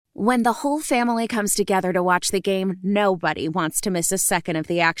When the whole family comes together to watch the game, nobody wants to miss a second of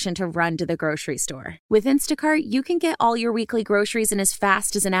the action to run to the grocery store. With Instacart, you can get all your weekly groceries in as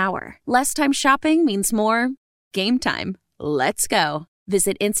fast as an hour. Less time shopping means more game time. Let's go.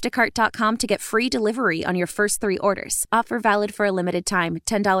 Visit instacart.com to get free delivery on your first 3 orders. Offer valid for a limited time.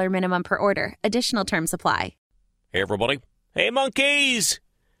 $10 minimum per order. Additional terms apply. Hey, everybody. Hey, monkeys.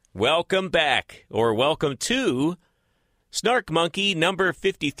 Welcome back, or welcome to Snark Monkey number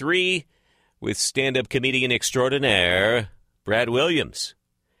 53 with stand-up comedian extraordinaire Brad Williams.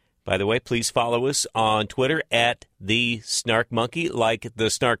 By the way, please follow us on Twitter at The Snark Monkey, like the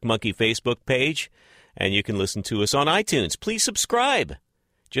Snark Monkey Facebook page, and you can listen to us on iTunes. Please subscribe.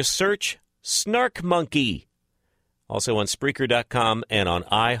 Just search Snark Monkey. Also on Spreaker.com and on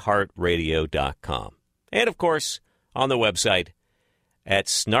iHeartRadio.com. And, of course, on the website at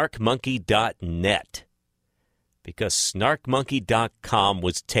snarkmonkey.net. Because snarkmonkey.com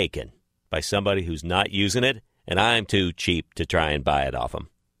was taken by somebody who's not using it, and I'm too cheap to try and buy it off them.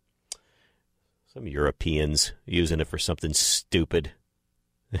 Some Europeans using it for something stupid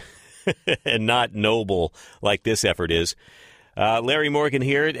and not noble like this effort is. Larry Morgan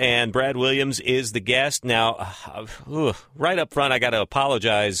here, and Brad Williams is the guest. Now, right up front, I got to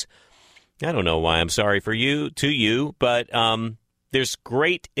apologize. I don't know why I'm sorry to you, but there's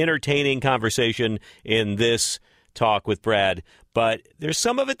great entertaining conversation in this talk with Brad, but there's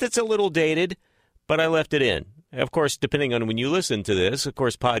some of it that's a little dated, but I left it in. Of course, depending on when you listen to this, of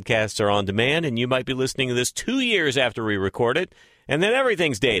course, podcasts are on demand, and you might be listening to this 2 years after we record it, and then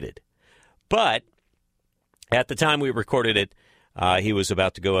everything's dated. But at the time we recorded it, he was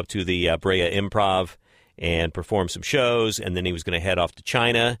about to go up to the Brea Improv and perform some shows, and then he was going to head off to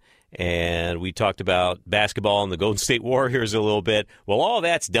China, and we talked about basketball and the Golden State Warriors a little bit. Well, all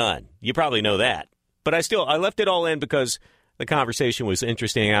that's done. You probably know that. But I left it all in because the conversation was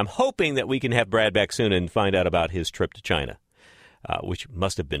interesting. I'm hoping that we can have Brad back soon and find out about his trip to China, which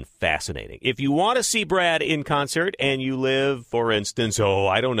must have been fascinating. If you want to see Brad in concert and you live, for instance,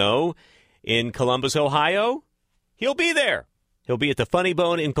 in Columbus, Ohio, he'll be there. He'll be at the Funny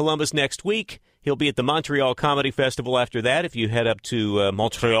Bone in Columbus next week. He'll be at the Montreal Comedy Festival after that if you head up to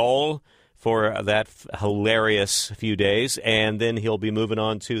Montreal for that hilarious few days. And then he'll be moving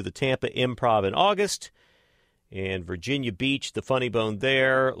on to the Tampa Improv in August and Virginia Beach, the Funny Bone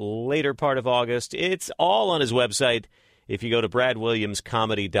there, later part of August. It's all on his website if you go to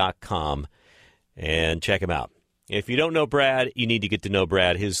bradwilliamscomedy.com and check him out. If you don't know Brad, you need to get to know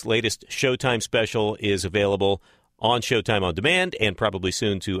Brad. His latest Showtime special is available on Showtime On Demand and probably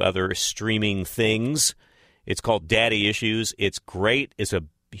soon to other streaming things. It's called Daddy Issues. It's great. It's a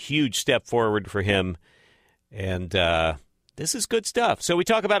huge step forward for him. And this is good stuff. So we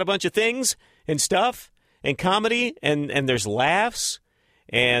talk about a bunch of things and stuff and comedy, and there's laughs,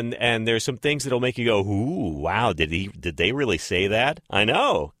 and there's some things that'll make you go, ooh, wow, did they really say that? I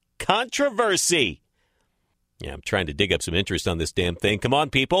know. Controversy. Yeah, I'm trying to dig up some interest on this damn thing. Come on,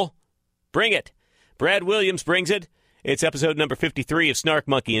 people. Bring it. Brad Williams brings it. It's episode number 53 of Snark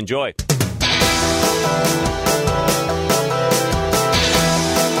Monkey. Enjoy.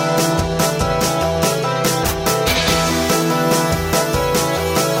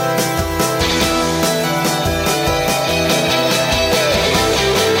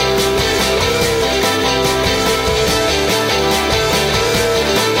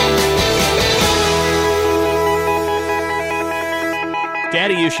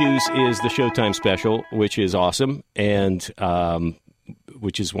 Daddy Issues is the Showtime special, which is awesome, and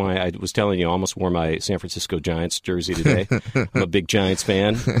which is why I was telling you I almost wore my San Francisco Giants jersey today. I'm a big Giants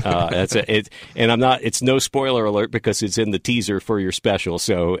fan. And I'm not. It's no spoiler alert because it's in the teaser for your special.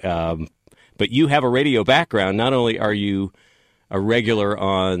 So, but you have a radio background. Not only are you a regular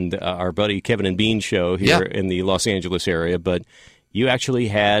on our buddy Kevin and Bean show here in the Los Angeles area, but you actually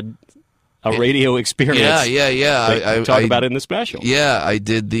had a radio experience. Yeah. I talk about it in the special. Yeah, I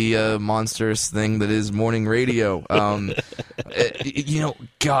did the monstrous thing that is morning radio. God,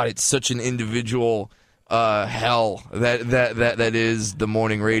 it's such an individual hell that is the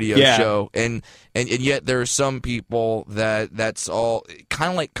morning radio show, and yet there are some people that's all kind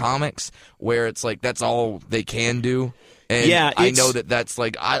of like comics, where it's like that's all they can do. And I know that's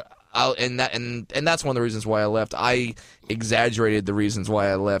like and that's one of the reasons why I left. I exaggerated the reasons why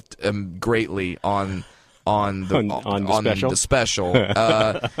I left greatly on the special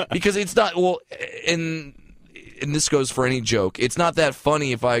because it's not and this goes for any joke. It's not that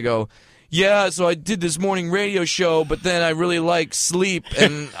funny if I go, yeah, so I did this morning radio show, but then I really like sleep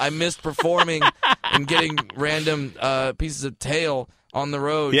and I missed performing and getting random pieces of tail on the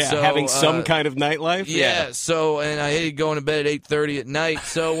road. Yeah, so, having some kind of nightlife. Yeah, so, and I hated going to bed at 8:30 at night,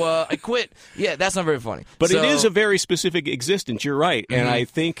 so I quit. Yeah, that's not very funny. But it is a very specific existence, you're right. And Mm-hmm. I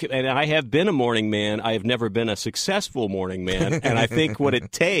think, and I have been a morning man, I have never been a successful morning man, and I think what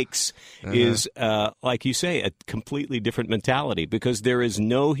it takes is, like you say, a completely different mentality, because there is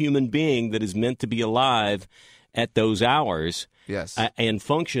no human being that is meant to be alive at those hours Yes. and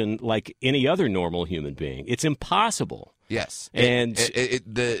function like any other normal human being. It's impossible. Yes, And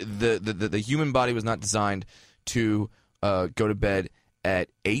the human body was not designed to go to bed at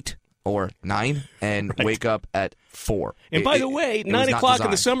 8 or 9 and wake up at 4. And by the way, 9 was not o'clock in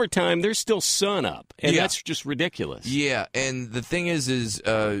the designed. summertime, there's still sun up, and Yeah. that's just ridiculous. Yeah, and the thing is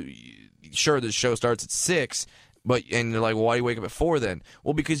sure, the show starts at 6, and they're like, well, why do you wake up at 4 then?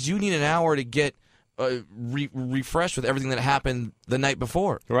 Well, because you need an hour to get refreshed with everything that happened the night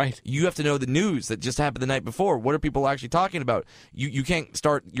before. Right. You have to know the news that just happened the night before. What are people actually talking about? You can't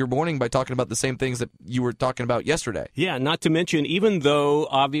start your morning by talking about the same things that you were talking about yesterday. Yeah, not to mention, even though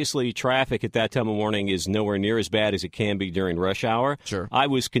obviously traffic at that time of morning is nowhere near as bad as it can be during rush hour, Sure. I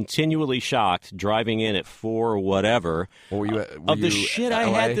was continually shocked driving in at 4 or whatever Or were you of the shit I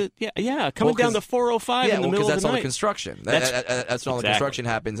had to, coming down the 405 in the middle that's of the all night. the construction. That's That's when all the exactly. construction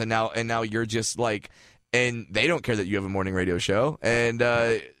happens, and now you're just like, and they don't care that you have a morning radio show, and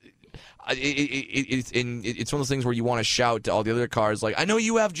it's one of those things where you want to shout to all the other cars, like, I know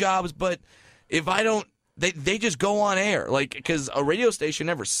you have jobs, but if I don't, they just go on air, like, because a radio station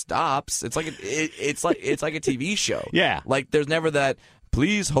never stops. It's like it's like a TV show. Yeah. Like there's never that.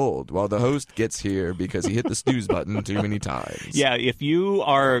 Please hold while the host gets here because he hit the snooze button too many times. Yeah, if you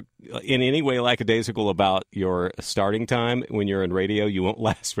are in any way lackadaisical about your starting time when you're in radio, you won't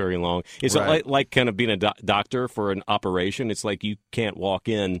last very long. It's Right. like kind of being a doctor for an operation. It's like you can't walk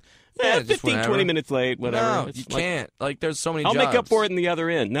in just 15, whenever. 20 minutes late, whatever. No, It's you like, can't. Like, there's so many I'll jobs. make up for it in the other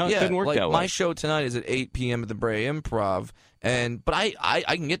end. No, it didn't work like that way. my show tonight is at 8 p.m. at the Bray Improv, but I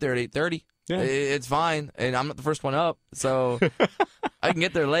can get there at 8:30. Yeah. It's fine, and I'm not the first one up, so I can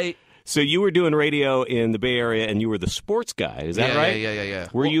get there late. So you were doing radio in the Bay Area, and you were the sports guy. Is that Yeah, right? Yeah.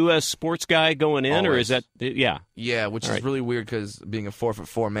 Were you a sports guy going in, or is that yeah? Yeah, which All is right. really weird because being a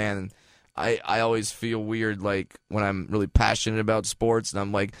 4'4" man, I always feel weird like when I'm really passionate about sports and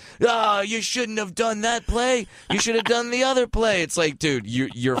I'm like, you shouldn't have done that play. You should have done the other play. It's like, dude,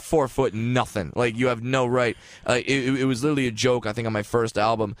 you're 4 foot nothing. Like you have no right. It was literally a joke, I think, on my first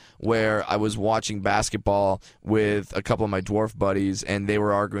album where I was watching basketball with a couple of my dwarf buddies and they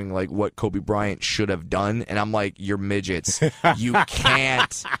were arguing like what Kobe Bryant should have done, and I'm like, you're midgets. You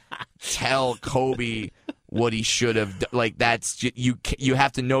can't tell Kobe what he should have done. Like that's you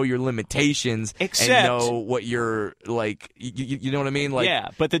have to know your limitations Except- and know what you're like. You know what I mean? Like yeah,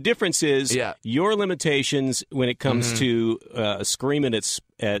 but the difference is Yeah. your limitations when it comes to screaming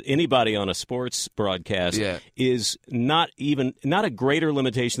at anybody on a sports broadcast Yeah. is not a greater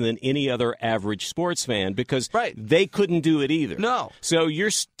limitation than any other average sports fan, because Right. they couldn't do it either. No. So you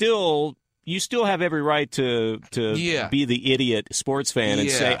still have every right to Yeah. be the idiot sports fan and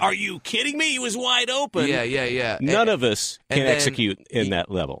Yeah. say, "Are you kidding me? He was wide open." Yeah. None of us and can then- execute in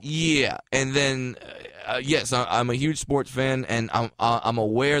that level. Yeah, and then yes, I'm a huge sports fan, and I'm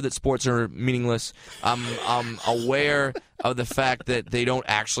aware that sports are meaningless. I'm aware of the fact that they're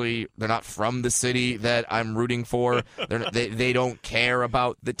not from the city that I'm rooting for. They don't care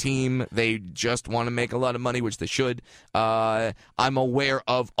about the team. They just want to make a lot of money, which they should. I'm aware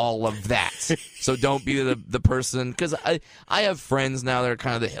of all of that. So don't be the person, because I have friends now that are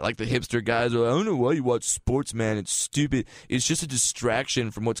kind of like the hipster guys. Who are like, I don't know why you watch sports, man. It's stupid. It's just a distraction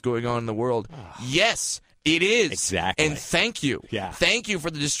from what's going on in the world. Yes. It is. Exactly. And thank you. Yeah. Thank you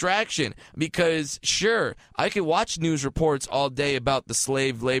for the distraction, because sure, I could watch news reports all day about the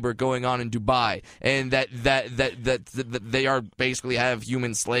slave labor going on in Dubai, and that they are basically have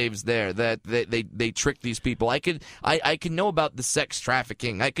human slaves there, that they trick these people. I could know about the sex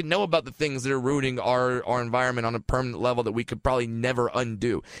trafficking. I could know about the things that are ruining our environment on a permanent level that we could probably never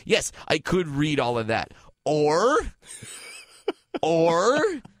undo. Yes, I could read all of that. Or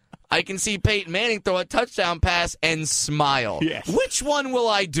I can see Peyton Manning throw a touchdown pass and smile. Yes. Which one will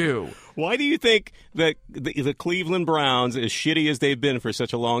I do? Why do you think that the Cleveland Browns, as shitty as they've been for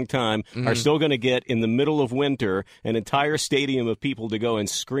such a long time, are still going to get, in the middle of winter, an entire stadium of people to go and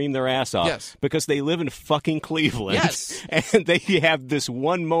scream their ass off? Yes. Because they live in fucking Cleveland. Yes. And they have this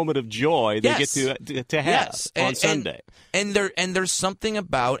one moment of joy they Yes. get to have on Sunday. And there's something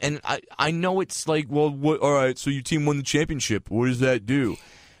about, and I know it's like, well, what, all right, so your team won the championship. What does that do?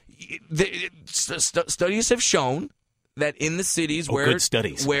 Studies have shown that in the cities good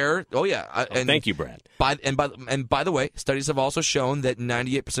studies. Thank you, Brad. By the way, studies have also shown that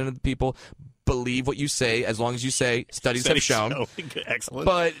 98% of the people believe what you say as long as you say studies have shown. Excellent.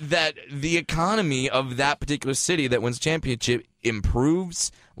 But that the economy of that particular city that wins championship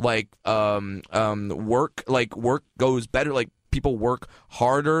improves, work goes better, like people work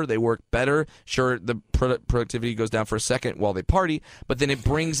harder, they work better. Sure, the productivity goes down for a second while they party, but then it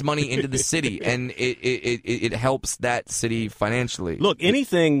brings money into the city, and it helps that city financially. Look,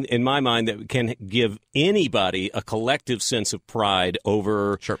 anything in my mind that can give anybody a collective sense of pride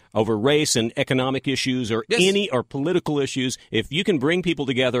over race and economic issues or or political issues, if you can bring people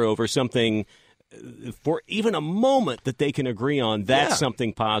together over something for even a moment that they can agree on, that's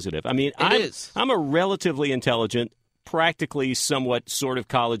something positive. I mean, I'm a relatively intelligent, practically somewhat sort of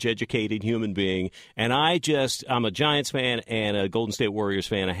college-educated human being, and I'm a Giants fan and a Golden State Warriors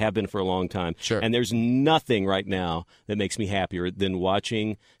fan. I have been for a long time. Sure. And there's nothing right now that makes me happier than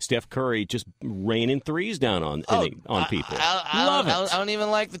watching Steph Curry just raining threes down on people. Love it. I don't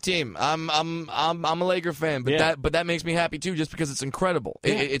even like the team. I'm a Laker fan, but that makes me happy too, just because it's incredible.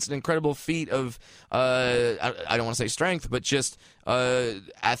 Yeah. It's an incredible feat of I don't want to say strength, but just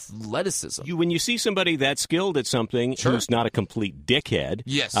athleticism. When you see somebody that skilled at something who's not a complete dickhead,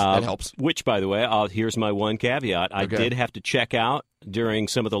 that helps. Which, by the way, here's my one caveat: I did have to check out during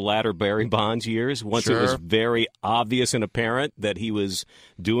some of the latter Barry Bonds years. Once it was very obvious and apparent that he was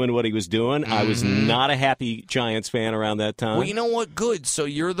doing what he was doing, I was not a happy Giants fan around that time. Well, you know what? Good. So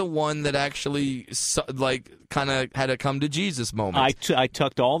you're the one that actually kind of had a come to Jesus moment. I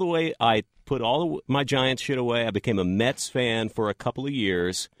tucked all the way. I put all my Giants shit away. I became a Mets fan for a couple of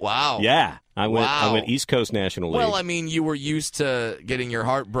years. Wow. Yeah. I went East Coast National League. Well, I mean, you were used to getting your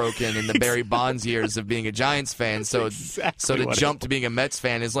heart broken in the Barry Bonds years of being a Giants fan, so to jump to being a Mets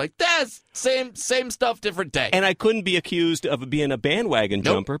fan is like, that's same stuff, different day. And I couldn't be accused of being a bandwagon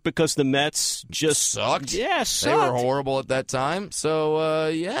jumper because the Mets just sucked. Yeah, sucked. They were horrible at that time. So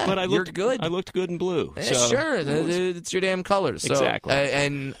but you're good. I looked good in blue. Yeah, sure, it's your damn colors. So, exactly,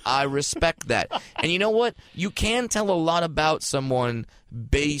 and I respect that. And you know what? You can tell a lot about someone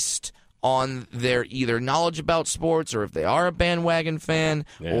based on their either knowledge about sports, or if they are a bandwagon fan,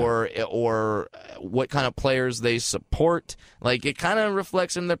 or what kind of players they support. Like, it kind of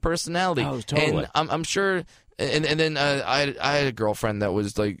reflects in their personality. Oh, totally. And I'm sure. And then I had a girlfriend that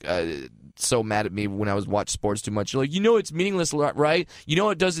was like so mad at me when I was watching sports too much. You're like, it's meaningless, right?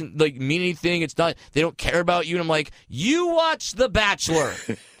 It doesn't mean anything. It's not. They don't care about you. And I'm like, you watch The Bachelor.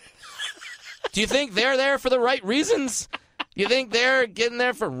 Do you think they're there for the right reasons? You think they're getting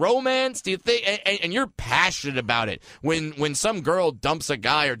there for romance? Do you think? And you're passionate about it. When some girl dumps a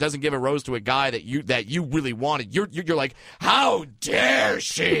guy or doesn't give a rose to a guy that you really wanted, you're like, how dare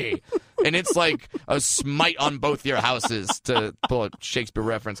she? And it's like a smite on both your houses, to pull a Shakespeare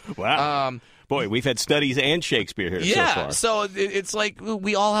reference. Wow. Boy, we've had studies and Shakespeare here so far. So it's like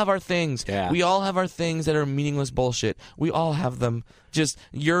we all have our things. Yeah. We all have our things that are meaningless bullshit. We all have them. Just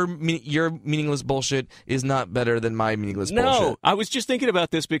your meaningless bullshit is not better than my meaningless bullshit. No, I was just thinking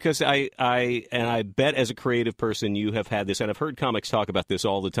about this because I bet as a creative person you have had this, and I've heard comics talk about this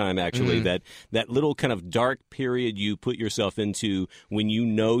all the time, actually, that little kind of dark period you put yourself into when you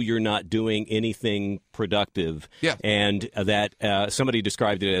know you're not doing anything productive. Yeah. And that somebody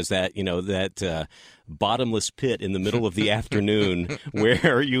described it as that, that bottomless pit in the middle of the afternoon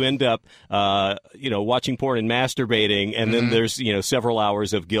where you end up, watching porn and masturbating, and then there's, several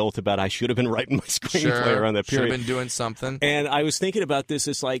hours of guilt about I should have been writing my screenplay around that period. Should have been doing something. And I was thinking about this.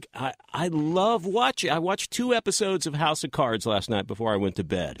 It's like I love watching. I watched 2 episodes of House of Cards last night before I went to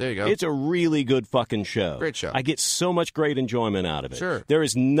bed. There you go. It's a really good fucking show. Great show. I get so much great enjoyment out of it. Sure. There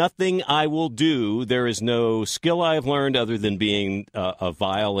is nothing I will do. There is no skill I have learned other than being a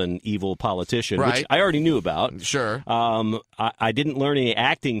vile and evil politician, which I already knew about. Sure. I didn't learn any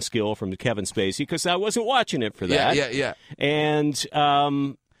acting skill from Kevin Spacey because I wasn't watching it for that. Yeah. And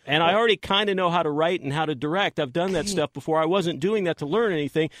I already kind of know how to write and how to direct. I've done that stuff before. I wasn't doing that to learn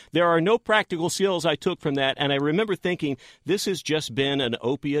anything. There are no practical skills I took from that. And I remember thinking, this has just been an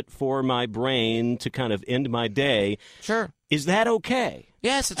opiate for my brain to kind of end my day. Sure. Is that okay?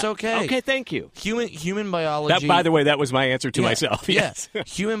 Yes, it's okay. Okay, thank you. Human biology. By the way, that was my answer to myself. Yes.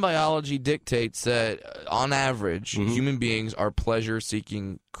 Human biology dictates that, on average, human beings are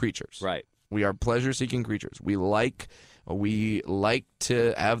pleasure-seeking creatures. Right. We are pleasure-seeking creatures. We like we like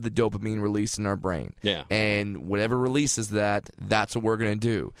to have the dopamine released in our brain. Yeah. And whatever releases that, that's what we're going to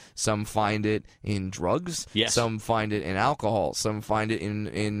do. Some find it in drugs. Yes. Some find it in alcohol. Some find it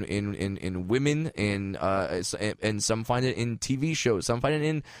in women. And some find it in TV shows. Some find it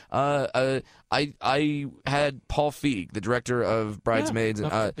in I had Paul Feig, the director of Bridesmaids,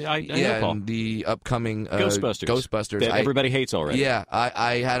 I know Paul. and the upcoming Ghostbusters. That everybody hates already. Yeah,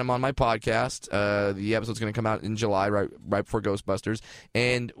 I had him on my podcast. The episode's going to come out in July, right before Ghostbusters.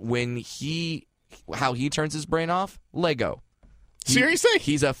 And how he turns his brain off, Lego. Seriously?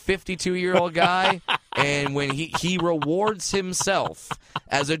 He's a 52-year-old guy, and when he rewards himself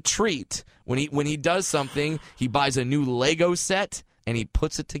as a treat when he does something, he buys a new Lego set and he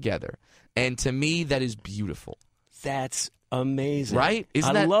puts it together. And to me, that is beautiful. That's amazing. Right?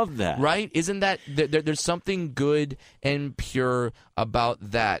 I love that. Right? Isn't that there's something good and pure about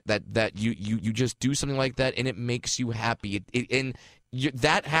that you just do something like that and it makes you happy.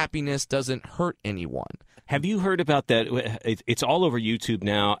 That happiness doesn't hurt anyone. Have you heard about that? It's all over YouTube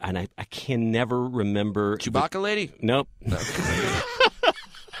now, and I can never remember. Chewbacca lady? Nope. No.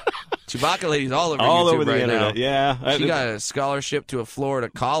 Chewbacca lady's all over all YouTube over the right internet. now. Yeah, She got a scholarship to a Florida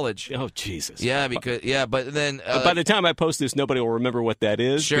college. Oh Jesus! Yeah, but then by the time I post this, nobody will remember what that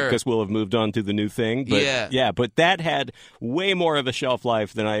is because we'll have moved on to the new thing. But, but that had way more of a shelf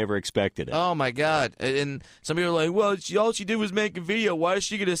life than I ever expected it. Oh my God! And some people are like, "Well, all she did was make a video. Why does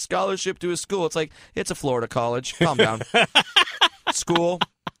she get a scholarship to a school?" It's like it's a Florida college. Calm down. School,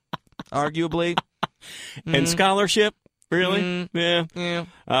 arguably, and scholarship. Really? Yeah.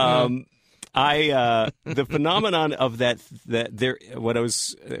 The phenomenon of the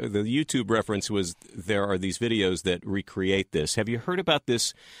YouTube reference was there are these videos that recreate this. Have you heard about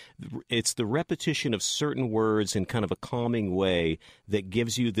this? It's the repetition of certain words in kind of a calming way that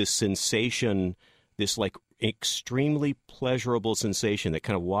gives you this sensation, this like extremely pleasurable sensation that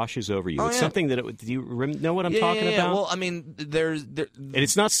kind of washes over you. It's something that do you know what I'm talking about? Well, I mean, and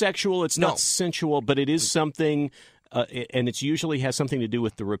it's not sexual, it's not sensual, but it is something. And it usually has something to do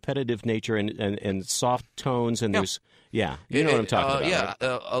with the repetitive nature and soft tones. And there's you know what I'm talking about. Yeah,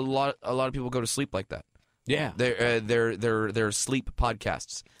 right? a lot of people go to sleep like that. Yeah, they're sleep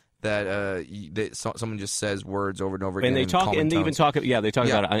podcasts that someone just says words over and over again. And they talk, and they even talk. Yeah, they talk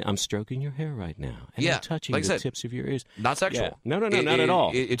about I'm stroking your hair right now, and I'm touching the tips of your ears. Not sexual. Yeah. No, not at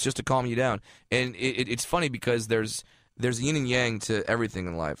all. It's just to calm you down. And it's funny because there's yin and yang to everything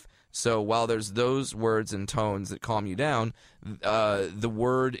in life. So while there's those words and tones that calm you down, the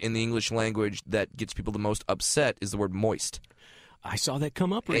word in the English language that gets people the most upset is the word moist. I saw that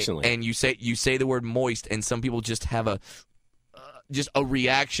come up recently. And you say the word moist, and some people just have a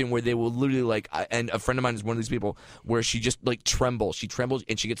reaction where they will literally and a friend of mine is one of these people where she just trembles. She trembles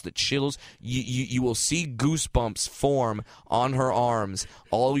and she gets the chills. You will see goosebumps form on her arms.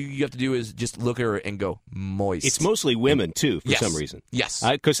 All you have to do is just look at her and go moist. It's mostly women too, for some reason. Yes,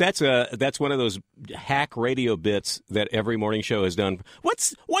 because that's one of those hack radio bits that every morning show has done.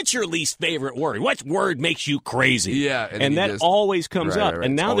 What's your least favorite word? What word makes you crazy? Yeah, and that always comes up. Right.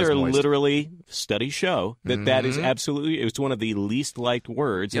 And now there are moist. Literally studies show that is absolutely it's one of the least liked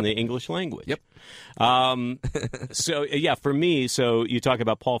words in the English language. Yep. So for me, so you talk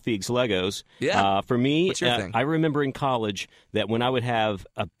about Paul Feig's Legos. Yeah. For me, what's your thing? I remember in college that when I would have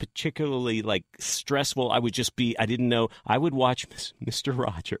a particularly stressful, I didn't know, I would watch Mr.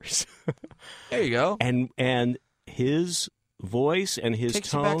 Rogers. There you go. And his voice and his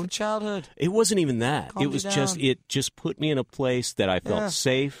takes tone. You back to childhood. It wasn't even that. Calm it was you just down. it just put me in a place that I felt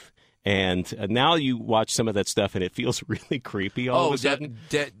safe. And now you watch some of that stuff, and it feels really creepy all of a sudden.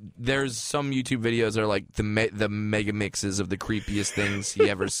 There's some YouTube videos that are like the mega mixes of the creepiest things he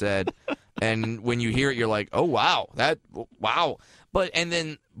ever said. And when you hear it, you're like, oh, wow. But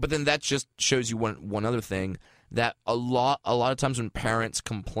then that just shows you one other thing, that a lot of times when parents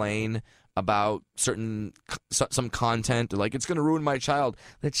complain about some content, they're like, it's going to ruin my child.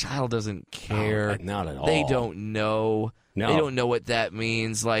 The child doesn't care. Not at all. They don't know. No. They don't know what that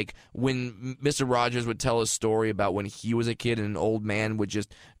means. Like when Mr. Rogers would tell a story about when he was a kid and an old man would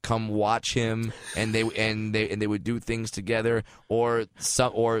just come watch him and they would do things together, or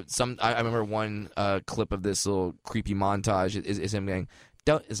some I remember one clip of this little creepy montage is him going,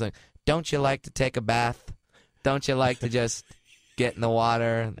 don't you like to take a bath? Don't you like to just get in the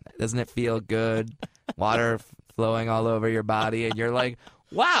water? Doesn't it feel good? Water flowing all over your body, and you're like,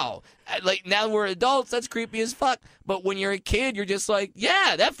 wow. Like, now we're adults, that's creepy as fuck. But when you're a kid, you're just like,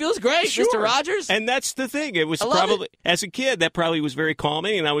 yeah, that feels great, Sure. Mr. Rogers. And that's the thing. It was I love probably, as a kid, that probably was very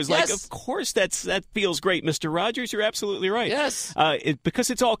calming. And I was like, Yes. of course, that feels great, Mr. Rogers. You're absolutely right. Yes. Because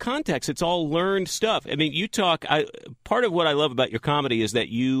it's all context. It's all learned stuff. I mean, you talk, part of what I love about your comedy is that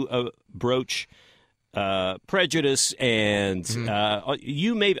you broach prejudice and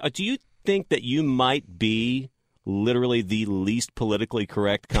you may, do you think that you might be literally the least politically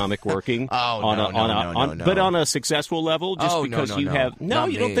correct comic working no. but on a successful level just because you have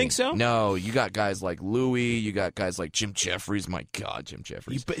Not you don't me. think so? No, you got guys like Louis, you got guys like Jim Jeffries. My God, Jim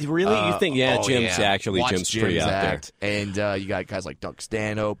Jeffries. But really, you think Jim's actually Watch Jim's pretty out act. And you got guys like Doug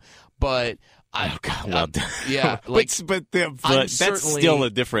Stanhope, but well done. yeah, like but that's still a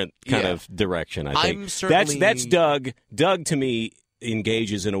different kind of direction. I think I'm certainly, that's Doug. Doug to me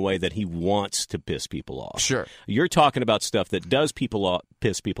engages in a way that he wants to piss people off. Sure. You're talking about stuff that does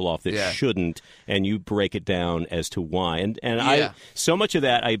piss people off that Yeah. shouldn't, and you break it down as to why. And Yeah. so much of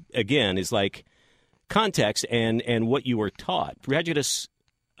that again is like context and what you were taught. Prejudice,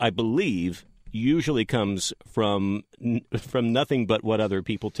 I believe, usually comes from nothing but what other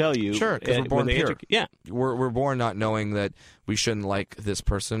people tell you. Sure, because we're born when they pure. Yeah. We're born not knowing that we shouldn't like this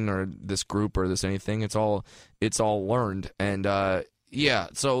person or this group or this anything. It's all learned. And yeah,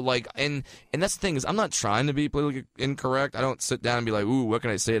 so like, and that's the thing is, I'm not trying to be politically incorrect. I don't sit down and be like, ooh, what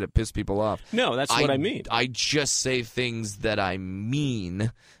can I say to piss people off? No, that's what I mean. I just say things that I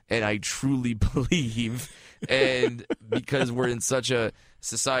mean and I truly believe. And because we're in such a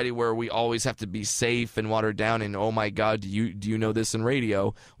society where we always have to be safe and watered down, and oh my God, do you know this in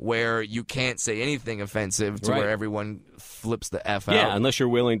radio, where you can't say anything offensive to Right. where everyone flips the F out. Yeah, unless you're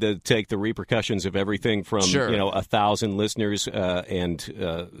willing to take the repercussions of everything from Sure. 1,000 listeners and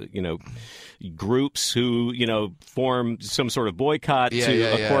groups who form some sort of boycott to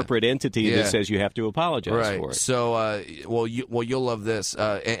a corporate entity that says you have to apologize for it. So, you'll love this,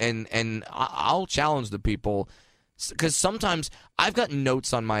 and I'll challenge the people. Because sometimes I've got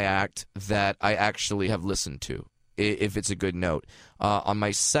notes on my act that I actually have listened to, if it's a good note. On my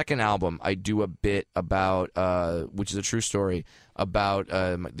second album, I do a bit about, which is a true story, about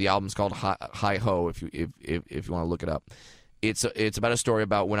the album's called Hi Ho. If you want to look it up, it's about a story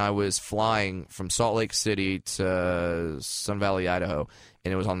about when I was flying from Salt Lake City to Sun Valley, Idaho,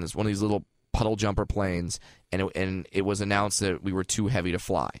 and it was on one of these little puddle jumper planes, and it was announced that we were too heavy to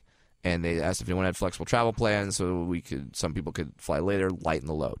fly. And they asked if anyone had flexible travel plans, so some people could fly later, lighten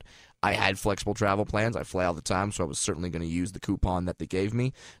the load. I had flexible travel plans. I fly all the time, so I was certainly going to use the coupon that they gave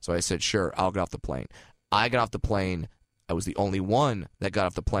me. So I said, sure, I'll get off the plane. I got off the plane. I was the only one that got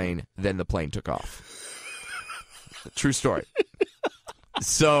off the plane. Then the plane took off. True story.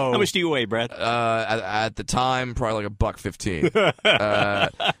 So how much do you weigh, Brad? At the time, probably like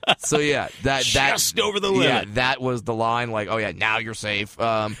 $1.15. So yeah, that just over the limit. Yeah, that was the line. Like, oh yeah, now you're safe.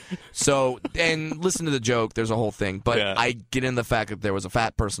 So and listen to the joke. There's a whole thing, but Yeah. I get in the fact that there was a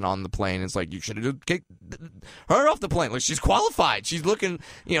fat person on the plane. It's like you should have kicked her off the plane. Like she's qualified. She's looking,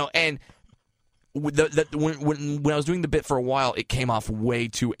 and. When I was doing the bit for a while, it came off way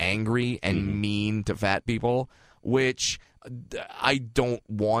too angry and mean to fat people, which I don't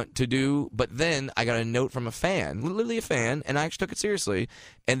want to do. But then I got a note from a fan, literally a fan, and I actually took it seriously.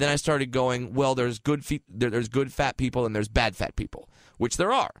 And then I started going, well, there's good fat people and there's bad fat people, which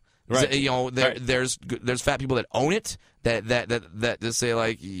there are. Right. There's fat people that own it, that just say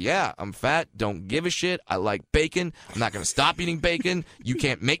like, yeah, I'm fat, don't give a shit, I like bacon, I'm not gonna stop eating bacon, you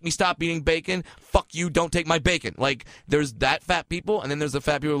can't make me stop eating bacon, fuck you, don't take my bacon. Like, there's that fat people, and then there's the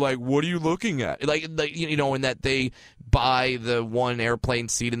fat people like, what are you looking at? Like and that they buy the one airplane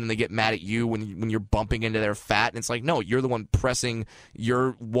seat and then they get mad at you when you're bumping into their fat, and it's like, no, you're the one pressing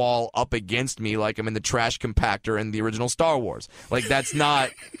your wall up against me like I'm in the trash compactor in the original Star Wars. Like, that's not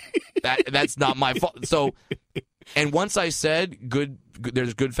that's not my fault. So, and once I said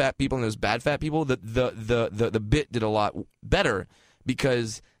there's good fat people and there's bad fat people, the bit did a lot better,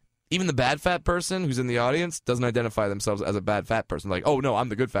 because even the bad fat person who's in the audience doesn't identify themselves as a bad fat person. Like, oh no, I'm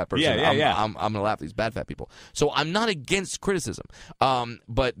the good fat person. I'm gonna laugh at these bad fat people. So I'm not against criticism.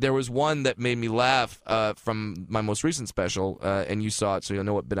 But there was one that made me laugh from my most recent special, and you saw it, so you'll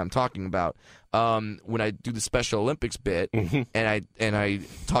know what bit I'm talking about. When I do the Special Olympics bit, and I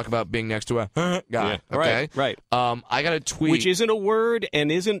talk about being next to a guy. Yeah, okay, right. I got a tweet, Which isn't a word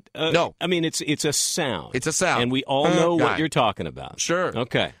and isn't no. I mean, it's a sound. It's a sound, and we all know guy. what you're talking about. Sure.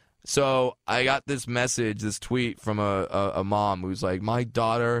 Okay. So I got this tweet from a mom who's like, my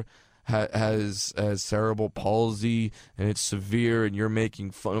daughter has cerebral palsy and it's severe, and you're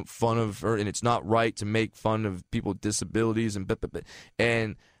making fun of her, and it's not right to make fun of people with disabilities and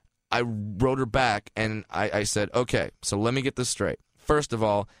and I wrote her back and I said, okay, so let me get this straight. First of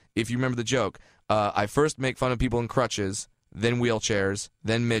all, if you remember the joke, I first make fun of people in crutches, then wheelchairs,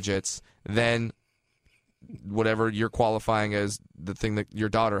 then midgets, then whatever you're qualifying as the thing that your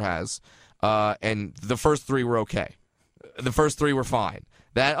daughter has, and the first 3 were okay. The first 3 were fine.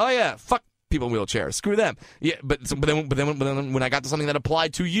 That, oh yeah, fuck people in wheelchairs, screw them. Yeah, but then when I got to something that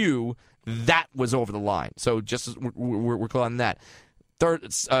applied to you, that was over the line. So just we're clear on that.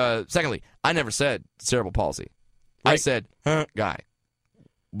 Secondly, I never said cerebral palsy. Right. I said guy.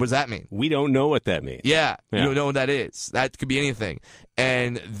 What does that mean? We don't know what that means. Yeah, you don't know what that is. That could be anything,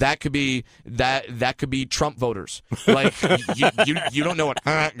 and that could be Trump voters. Like you don't know what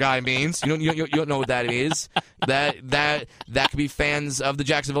guy means. You don't know what that is. That could be fans of the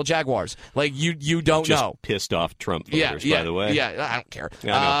Jacksonville Jaguars. Like you don't just know. Pissed off Trump voters. By the way. Yeah, I don't care.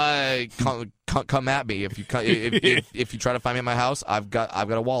 Come at me if you if you try to find me at my house. I've got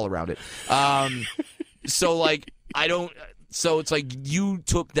a wall around it. So like I don't. So it's like you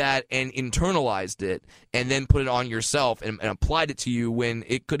took that and internalized it and then put it on yourself and applied it to you when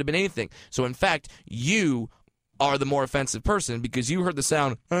it could have been anything. So, in fact, you are the more offensive person because you heard the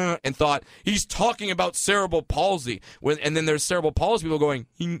sound and thought, he's talking about cerebral palsy. And then there's cerebral palsy people going,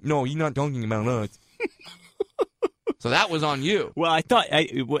 no, he's not talking about us. So that was on you. Well, I thought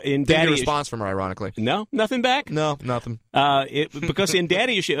in Didn't Daddy get a response from her, ironically. No, nothing back. No, nothing. Because in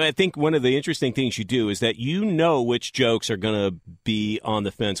Daddy Issues, I think one of the interesting things you do is that you know which jokes are going to be on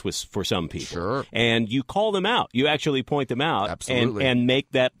the fence for some people. Sure. And you call them out. You actually point them out. Absolutely. And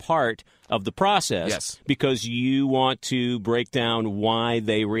make that part of the process. Yes. Because you want to break down why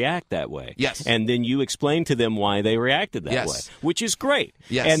they react that way. Yes. And then you explain to them why they reacted that way, which is great.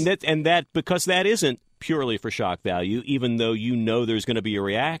 Yes. And that because that isn't purely for shock value, even though you know there's going to be a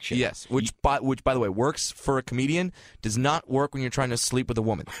reaction. Yes, which by the way works for a comedian, does not work when you're trying to sleep with a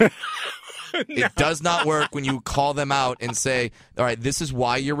woman. No. It does not work when you call them out and say, all right, this is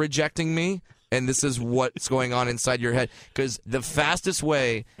why you're rejecting me, and this is what's going on inside your head. Because the fastest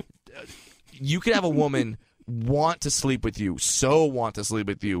way, you could have a woman want to sleep with you, want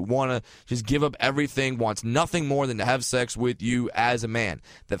to just give up everything, wants nothing more than to have sex with you as a man.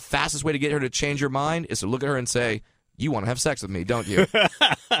 The fastest way to get her to change your mind is to look at her and say, you want to have sex with me, don't you?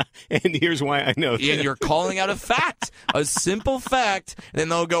 And here's why I know. And you're calling out a fact, a simple fact, and then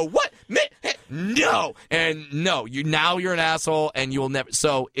they'll go, what? No. And no, you're an asshole, and you will never.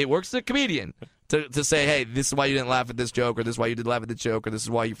 So it works as a comedian. To say, hey, this is why you didn't laugh at this joke, or this is why you did laugh at the joke, or this is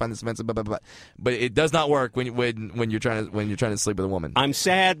why you find this offensive, blah, blah, blah. But it does not work when you're trying to sleep with a woman. I'm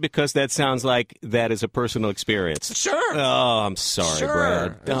sad because that sounds like that is a personal experience. Sure. Oh, I'm sorry,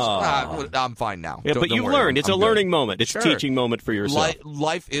 Brad. Oh. I'm fine now. Yeah, but you've learned. It's a learning moment. It's a teaching moment for yourself.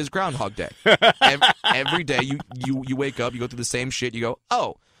 Life is Groundhog Day. Every day you wake up, you go through the same shit. You go,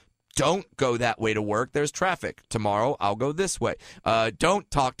 oh, don't go that way to work. There's traffic. Tomorrow, I'll go this way.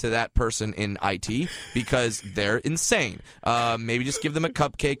 Don't talk to that person in IT because they're insane. Maybe just give them a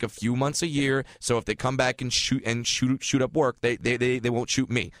cupcake a few months a year, so if they come back and shoot up work, they won't shoot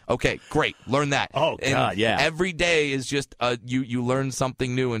me. Okay, great. Learn that. Oh, God, yeah. Every day is just you learn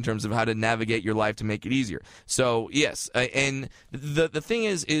something new in terms of how to navigate your life to make it easier. So, yes. And the thing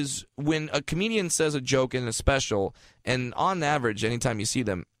is when a comedian says a joke in a special, and on average, anytime you see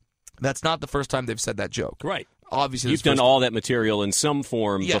them, that's not the first time they've said that joke. Right. Obviously, you've done all that material in some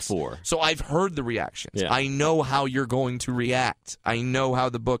form before. So I've heard the reactions. Yeah. I know how you're going to react. I know how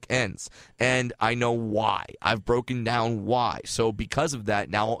the book ends, and I know why. I've broken down why. So because of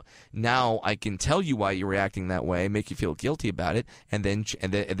that, now I can tell you why you're reacting that way, make you feel guilty about it, and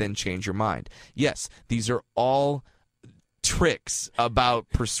then change your mind. Yes, these are all tricks about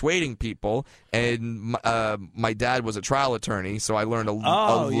persuading people, and my dad was a trial attorney, so I learned a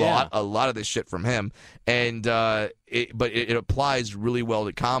lot of this shit from him, and it applies really well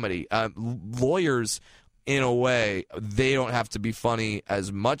to comedy. Lawyers, in a way, they don't have to be funny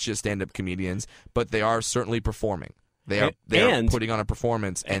as much as stand-up comedians, but they are certainly performing. They are putting on a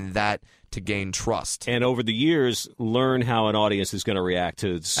performance, and that to gain trust. And over the years, learn how an audience is going to react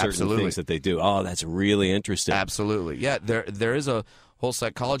to certain things that they do. Oh, that's really interesting. Absolutely. Yeah, there is a whole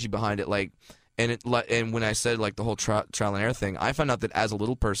psychology behind it. And when I said like the whole trial and error thing, I found out that as a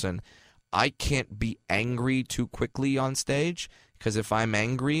little person, I can't be angry too quickly on stage. Because if I'm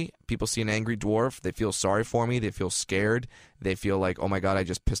angry, people see an angry dwarf, they feel sorry for me, they feel scared, they feel like, oh my God, I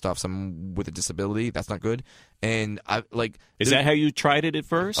just pissed off someone with a disability. That's not good. And I like. Is that how you tried it at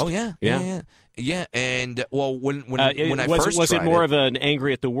first? Oh yeah. Yeah, and well, when I first was tried it more of an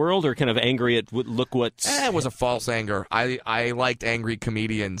angry at the world or kind of angry at look what's? It was a false anger. I liked angry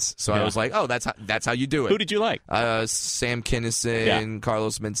comedians, so I was like, oh, that's how you do it. Who did you like? Sam Kinison,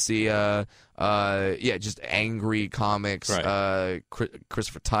 Carlos Mencia, just angry comics. Right.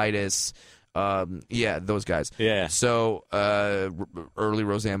 Christopher Titus. Those guys. Yeah. So early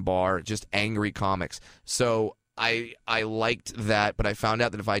Roseanne Barr, just angry comics. So I liked that, but I found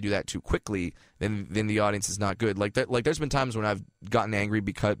out that if I do that too quickly, then the audience is not good. Like there's been times when I've gotten angry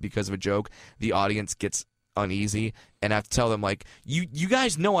because of a joke, the audience gets uneasy, and I have to tell them, like, you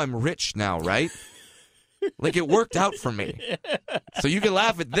guys know I'm rich now, right? Like, it worked out for me, so you can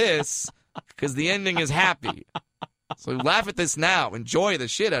laugh at this because the ending is happy. So laugh at this now. Enjoy the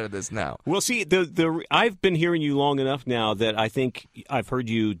shit out of this now. Well, see, I've been hearing you long enough now that I think I've heard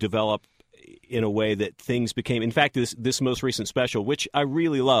you develop in a way that things became. In fact, this most recent special, which I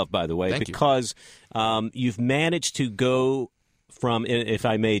really love, by the way, because you've managed to go from, if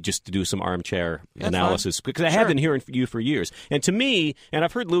I may, just to do some armchair analysis, because I have been hearing you for years. And to me, and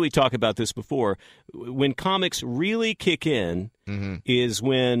I've heard Louis talk about this before, when comics really kick in is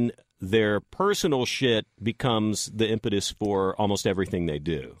when their personal shit becomes the impetus for almost everything they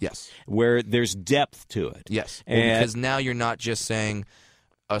do. Yes. Where there's depth to it. Yes. Because now you're not just saying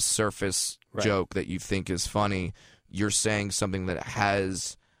a surface joke that you think is funny. You're saying something that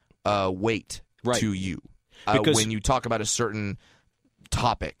has weight to you. Because when you talk about a certain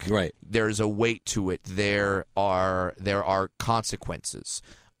topic, there's a weight to it. There are consequences.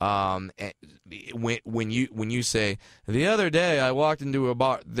 When you say, the other day I walked into a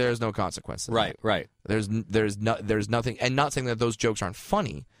bar, there's no consequence. Right. There's nothing, and not saying that those jokes aren't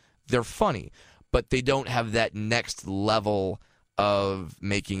funny. They're funny, but they don't have that next level of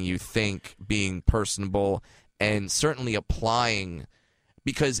making you think, being personable, and certainly applying.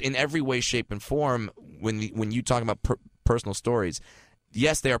 Because in every way, shape, and form, when you talk about personal stories,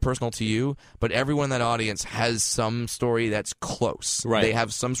 yes, they are personal to you, but everyone in that audience has some story that's close. Right. They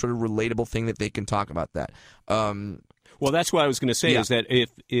have some sort of relatable thing that they can talk about that. Well, that's what I was going to say, is that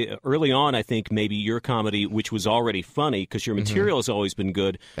if early on, I think maybe your comedy, which was already funny, because your material has always been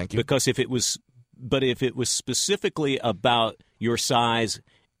good. Thank you. Because if it was specifically about your size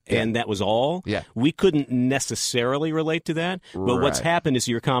and that was all, we couldn't necessarily relate to that. But what's happened is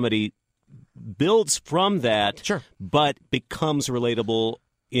your comedy builds from that, but becomes relatable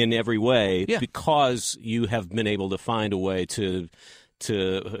in every way because you have been able to find a way to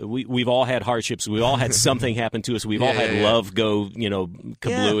we've all had hardships. We've all had something happen to us. We've all had love go,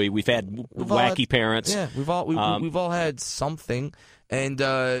 kablooey. We've had wacky parents. Yeah, we've all had something. And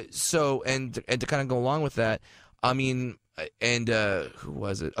so to kind of go along with that, I mean, and who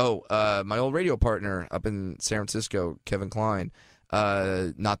was it? Oh, my old radio partner up in San Francisco, Kevin Kline.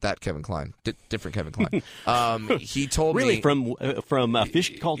 Not that Kevin Kline, different Kevin Kline. He told me from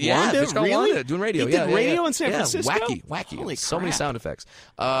Fish Called Wanda. Fish Called Wanda, doing radio. He did radio in San Francisco. Wacky. Holy so crap. Many sound effects.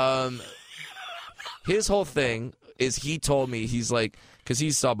 His whole thing is, he told me, he's like, because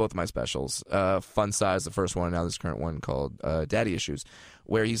he saw both my specials, Fun Size, the first one, and now this current one called Daddy Issues,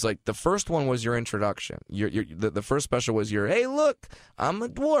 where he's like, the first one was your introduction. The first special was your, hey, look, I'm a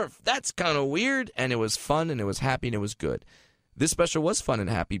dwarf. That's kind of weird, and it was fun, and it was happy, and it was good. This special was fun and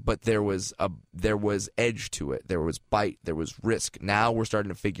happy, but there was edge to it. There was bite. There was risk. Now we're starting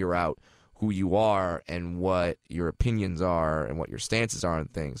to figure out who you are and what your opinions are and what your stances are on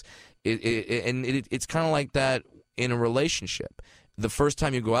things. It's kind of like that in a relationship. The first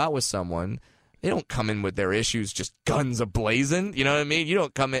time you go out with someone, they don't come in with their issues just guns a-blazing. You know what I mean? You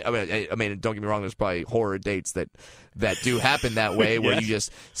don't come in. I mean, don't get me wrong. There's probably horror dates that do happen that way, where you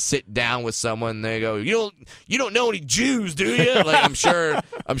just sit down with someone and they go, you don't know any Jews, do you? Like, I'm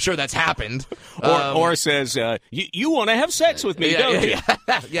sure that's happened. Or says, you want to have sex with me, don't you?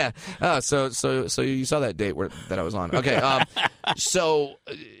 Yeah. So you saw that date that I was on. Okay. So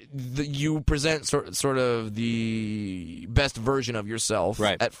you present sort of the best version of yourself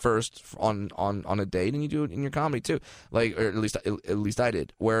at first on a date, and you do it in your comedy too. Like, or at least I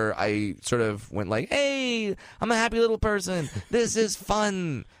did, where I sort of went like, "Hey, I'm a happy little person. This is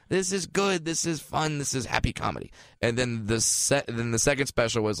fun. This is good. This is fun. This is happy comedy." And then the second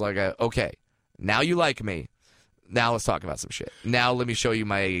special was like, "Okay, now you like me. Now let's talk about some shit. Now let me show you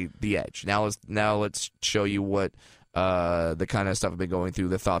the edge. Now let's show you what." The kind of stuff I've been going through,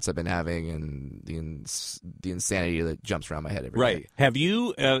 the thoughts I've been having, and the insanity that jumps around my head every day. Have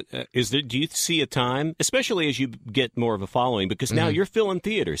you? Do you see a time, especially as you get more of a following, because now you're filling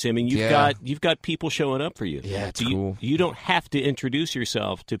theaters? I mean, you've got people showing up for you. Yeah, it's cool. You don't have to introduce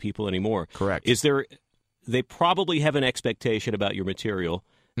yourself to people anymore. Correct. They probably have an expectation about your material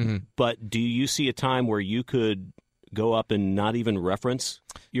But do you see a time where you could go up and not even reference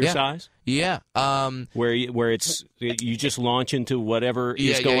your size? Yeah. Where it's you just launch into whatever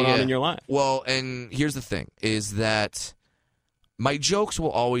is going on in your life. Well, and here's the thing, is that my jokes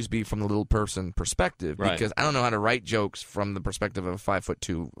will always be from the little person perspective, because I don't know how to write jokes from the perspective of a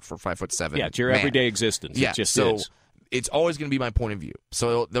 5'2" for 5'7". Yeah, it's your everyday existence. Yeah, it just so is. It's always going to be my point of view.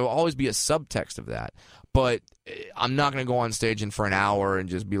 So there will always be a subtext of that. But I'm not going to go on stage and for an hour and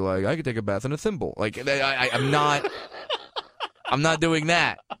just be like, I could take a bath in a thimble. Like, I'm not. I'm not doing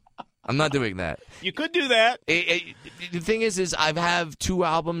that. I'm not doing that. You could do that. The thing is I have 2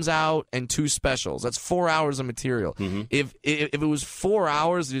 albums out and 2 specials. That's 4 hours of material. If it was 4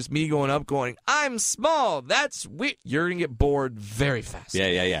 hours, just me going up, going, I'm small. That's weird. You're gonna get bored very fast.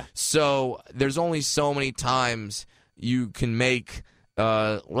 Yeah. So there's only so many times you can make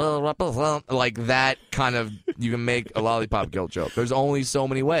like that kind of, you can make a lollipop guilt joke. There's only so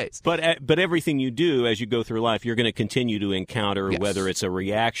many ways. But everything you do as you go through life, you're going to continue to encounter whether it's a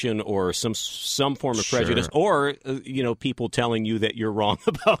reaction or some form of prejudice, or people telling you that you're wrong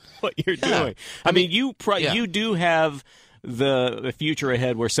about what you're doing. I mean, you do have the future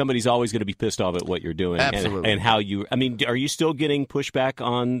ahead where somebody's always going to be pissed off at what you're doing. Absolutely. And how you, I mean, are you still getting pushback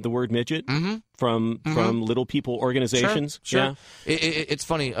on the word midget from little people organizations? Sure. Yeah. It's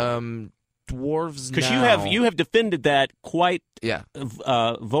funny. Dwarves, because you have defended that quite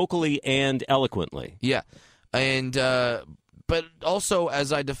vocally and eloquently. Yeah. And but also,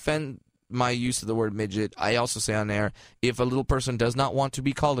 as I defend my use of the word midget, I also say on air, if a little person does not want to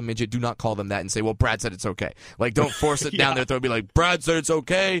be called a midget, do not call them that and say, well, Brad said it's okay. Like, don't force it down their throat. Be like, Brad said it's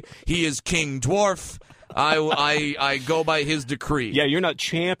okay. He is King Dwarf. I go by his decree. Yeah, you're not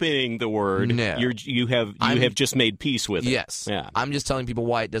championing the word. No. You have just made peace with it. Yes. Yeah. I'm just telling people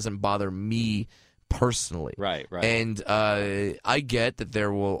why it doesn't bother me personally. Right. And I get that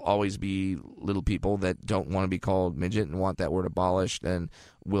there will always be little people that don't want to be called midget and want that word abolished and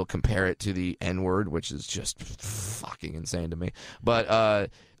will compare it to the N-word, which is just fucking insane to me. But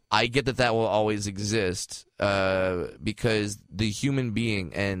I get that will always exist because the human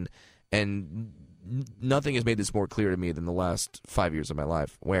being, and nothing has made this more clear to me than the last 5 years of my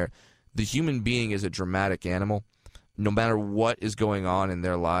life, where the human being is a dramatic animal. No matter what is going on in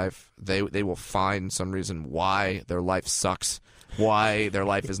their life, they will find some reason why their life sucks, why their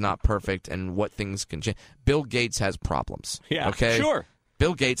life is not perfect, and what things can change. Bill Gates has problems. Yeah, okay? Sure.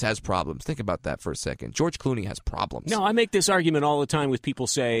 Bill Gates has problems. Think about that for a second. George Clooney has problems. No, I make this argument all the time with people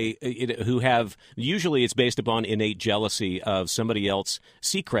who have, usually it's based upon innate jealousy of somebody else.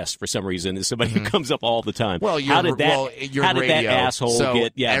 Seacrest, for some reason, is somebody who comes up all the time. Well, how did that asshole so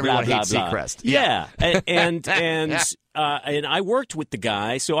get? Yeah, everyone blah, hates blah, blah. Seacrest. Yeah, and I worked with the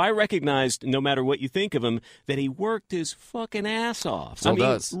guy, so I recognized, no matter what you think of him, that he worked his fucking ass off.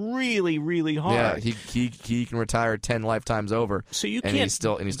 Does. Really, really hard. Yeah, he can retire 10 lifetimes over. So you and can't he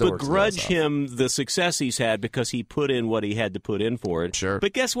still begrudge works him the success he's had because he put in what he had to put in for it. Sure.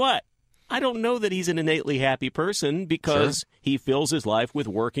 But guess what? I don't know that he's an innately happy person because he fills his life with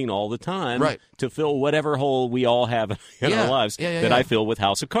working all the time to fill whatever hole we all have in our lives that I fill with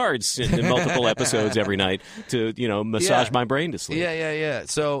House of Cards in multiple episodes every night to, massage my brain to sleep. Yeah.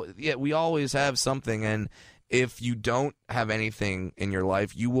 So, we always have something, and if you don't have anything in your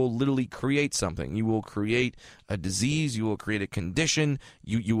life, you will literally create something. You will create a disease. You will create a condition.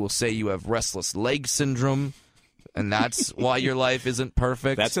 You will say you have restless leg syndrome. And that's why your life isn't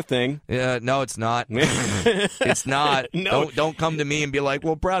perfect. That's a thing. Yeah, no, it's not. It's not. No. Don't come to me and be like,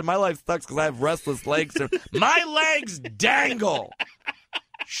 well, Brad, my life sucks because I have restless legs. My legs dangle.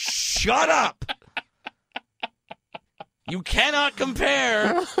 Shut up. You cannot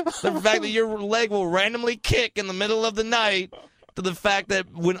compare the fact that your leg will randomly kick in the middle of the night to the fact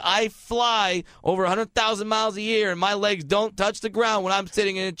that when I fly over 100,000 miles a year and my legs don't touch the ground when I'm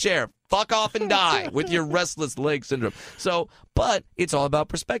sitting in a chair. Fuck off and die with your restless leg syndrome. So, but it's all about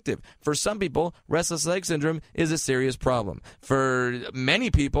perspective. For some people, restless leg syndrome is a serious problem. For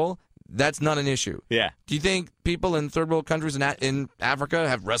many people, that's not an issue. Yeah. Do you think people in third world countries in Africa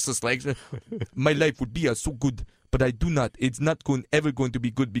have restless legs? My life would be so good, but I do not. It's not ever going to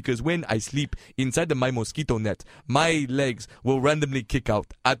be good because when I sleep inside of my mosquito net, my legs will randomly kick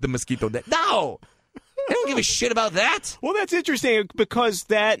out at the mosquito net. No! I don't give a shit about that. Well, that's interesting because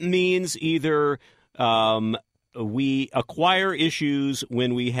that means either we acquire issues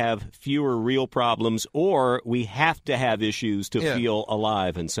when we have fewer real problems, or we have to have issues to feel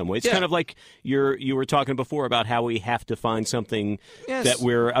alive in some way. It's kind of like you were talking before about how we have to find something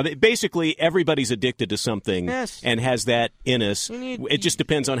that basically everybody's addicted to something and has that in us. It just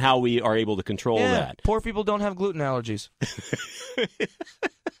depends on how we are able to control that. Poor people don't have gluten allergies.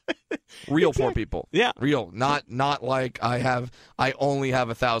 Real poor people. Yeah. Real. Not like I only have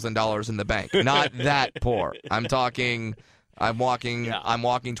 $1,000 in the bank. Not that poor. I'm talking I'm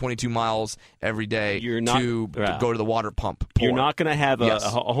walking 22 miles every day to go to the water pump. You're not going to have a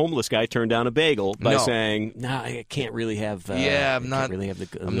homeless guy turn down a bagel by saying, "No, I can't really have I'm not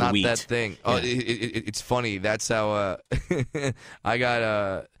wheat." That thing. Yeah. It's funny. That's how I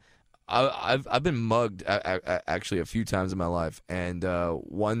got I've been mugged actually a few times in my life, and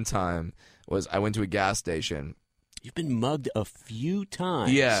one time was I went to a gas station. You've been mugged a few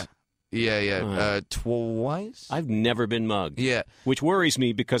times. Yeah. Twice. I've never been mugged. Yeah, which worries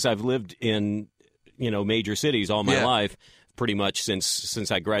me because I've lived in major cities all my life. Pretty much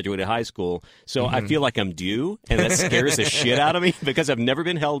since I graduated high school. So I feel like I'm due, and that scares the shit out of me because I've never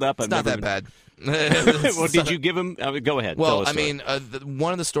been held up. It's not that bad. Well, did you give him? Go ahead. Well, I mean,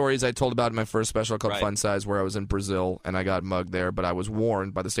 one of the stories I told about in my first special called Fun Size, where I was in Brazil and I got mugged there, but I was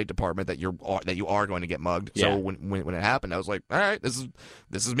warned by the State Department that you are going to get mugged. So when it happened, I was like, all right, this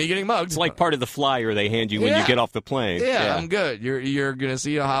is me getting mugged. It's like part of the flyer they hand you when you get off the plane. Yeah, I'm good. You're gonna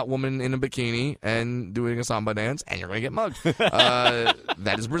see a hot woman in a bikini and doing a samba dance, and you're gonna get mugged.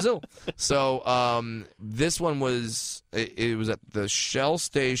 That is Brazil. So this one was it was at the Shell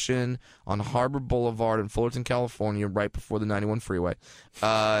station on Harbor Boulevard in Fullerton, California, right before the 91 freeway.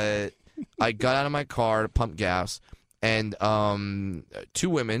 I got out of my car to pump gas, and two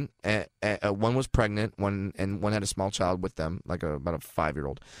women, one was pregnant, one had a small child with them, like about a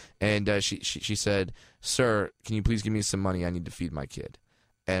 5-year-old, and she said, "Sir, can you please give me some money? I need to feed my kid."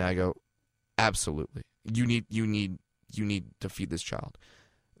 And I go, "Absolutely. You need to feed this child.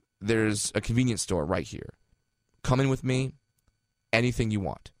 There's a convenience store right here. Come in with me. Anything you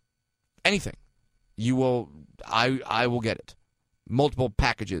want. Anything. You will. I will get it. Multiple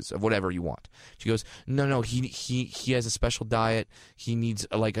packages of whatever you want." She goes, "No. He has a special diet. He needs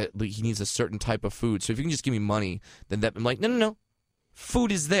he needs a certain type of food. So if you can just give me money, then that." I'm like, no.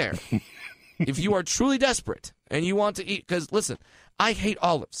 Food is there. If you are truly desperate and you want to eat, because listen, I hate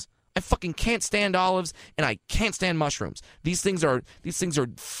olives. I fucking can't stand olives, and I can't stand mushrooms. These things are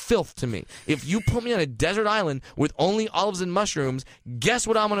filth to me. If you put me on a desert island with only olives and mushrooms, guess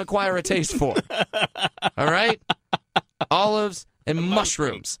what I'm going to acquire a taste for? All right? Olives and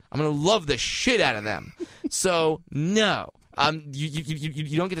mushrooms. I'm going to love the shit out of them. So, no.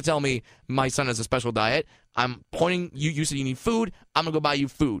 You don't get to tell me my son has a special diet. I'm pointing, you said you need food, I'm going to go buy you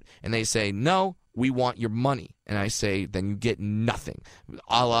food. And they say, "No, we want your money." And I say, "Then you get nothing."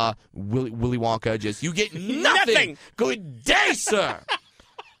 A la Willy Wonka, just, "You get nothing. Good day, sir."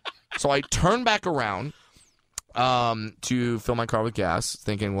 So I turn back around to fill my car with gas,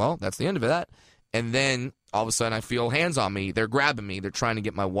 thinking, well, that's the end of that. And then all of a sudden I feel hands on me. They're grabbing me. They're trying to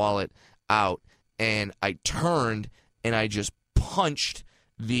get my wallet out. And I turned and I just punched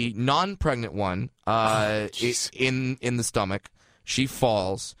the non-pregnant one in the stomach. She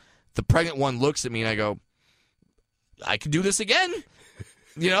falls. The pregnant one looks at me, and I go, "I could do this again.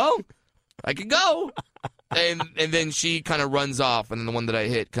 I could go." And then she kind of runs off, and then the one that I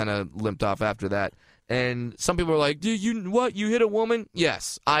hit kind of limped off after that. And some people are like, you hit a woman?"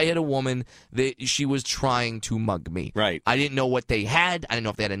 Yes, I hit a woman. She was trying to mug me. Right. I didn't know what they had. I didn't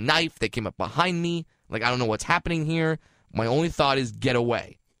know if they had a knife. They came up behind me. Like, I don't know what's happening here. My only thought is get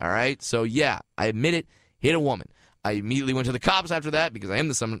away. All right? So, yeah, I admit it, hit a woman. I immediately went to the cops after that because I am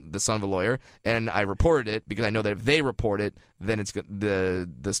the son of a lawyer, and I reported it because I know that if they report it, then it's the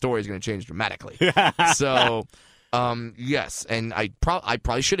story is going to change dramatically. So, yes, and I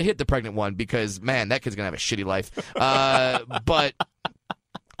probably should have hit the pregnant one because, man, that kid's going to have a shitty life. But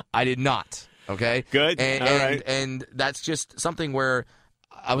I did not. Okay, good. And, all right. And that's just something where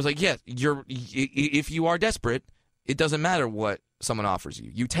I was like, yes, if you are desperate, it doesn't matter what someone offers you.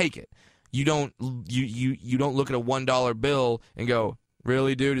 You take it. You don't look at a $1 bill and go,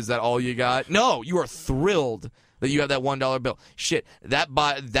 "Really, dude? Is that all you got?" No, you are thrilled that you have that $1 bill. Shit, that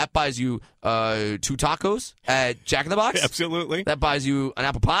buys you 2 tacos at Jack in the Box. Absolutely. That buys you an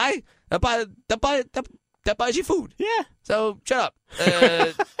apple pie. That buys you food. Yeah. So shut up.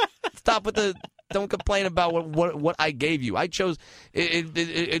 Stop with the. Don't complain about what I gave you. I chose.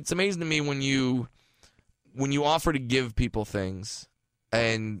 It's amazing to me when you offer to give people things,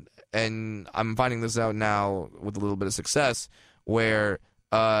 and I'm finding this out now with a little bit of success, where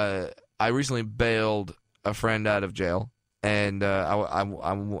I recently bailed a friend out of jail, and I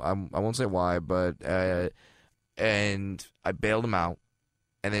won't say why, but and I bailed him out,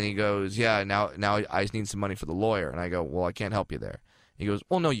 and then he goes, yeah, now I just need some money for the lawyer, and I go, well, I can't help you there. He goes,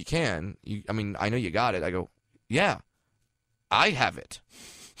 well, no, you can. I know you got it. I go, yeah, I have it.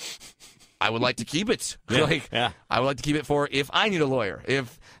 I would like to keep it. I would like to keep it for if I need a lawyer.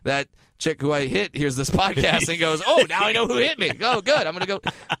 If that chick who I hit hears this podcast and goes, oh, now I know who hit me. Oh, good. I'm going to go.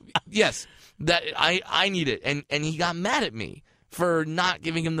 Yes, that I need it. And he got mad at me for not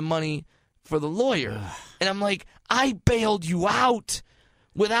giving him the money for the lawyer. And I'm like, I bailed you out.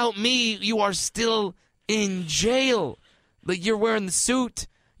 Without me, you are still in jail. Like, you're wearing the suit.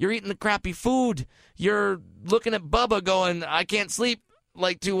 You're eating the crappy food. You're looking at Bubba going, I can't sleep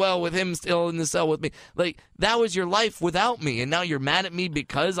too well with him still in the cell with me. Like, that was your life without me, and now you're mad at me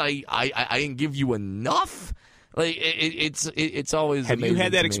because I didn't give you enough? Like, it's always Have you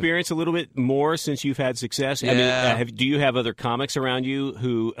had that experience a little bit more since you've had success? Yeah. I mean, do you have other comics around you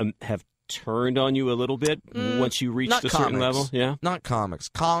who have turned on you a little bit once you reached a certain level? Yeah, not comics.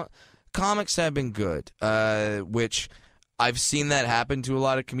 Comics have been good, which I've seen that happen to a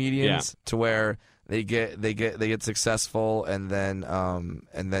lot of comedians, to where they get successful, and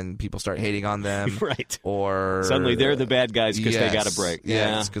then people start hating on them, right? Or suddenly they're the bad guys because they got a break.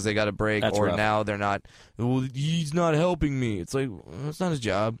 Yeah, because they got a break. That's or rough. Now they're not. Well, he's not helping me. It's like, it's not his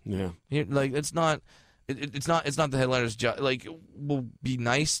job. Yeah, it's not. It's not the headliner's job. Like, will be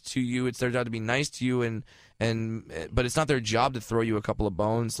nice to you. It's their job to be nice to you, but it's not their job to throw you a couple of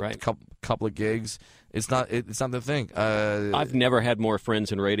bones, right? A couple of gigs. It's not the thing. I've never had more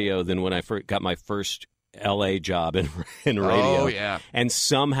friends in radio than when I got my first L.A. job in radio. Oh yeah. And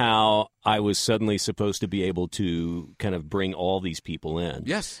somehow I was suddenly supposed to be able to kind of bring all these people in.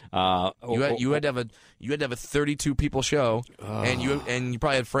 Yes. You had to have a 32 people show, and you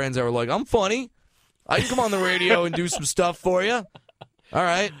probably had friends that were like, I'm funny. I can come on the radio and do some stuff for you. All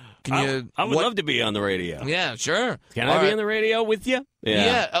right. I would love to be on the radio. Yeah, sure. Can I be on the radio with you?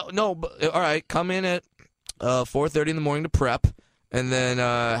 Yeah. No, but, all right. Come in at 4:30 in the morning to prep, and then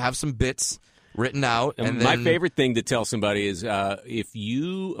have some bits written out. And my then, favorite thing to tell somebody is, if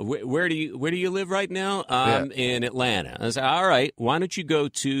you where do you live right now? In Atlanta. I say, all right. Why don't you go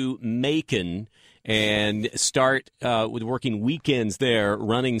to Macon and start with working weekends there,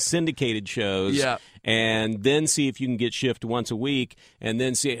 running syndicated shows. Yeah. And then see if you can get shift once a week, and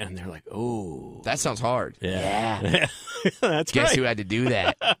then see. And they're like, "Oh, that sounds hard." Yeah. That's Guess right. who had to do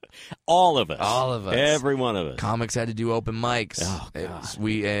that? All of us. All of us. Every one of us. Comics had to do open mics. Oh, God.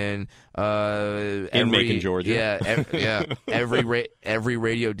 In Macon, Georgia. Yeah. Every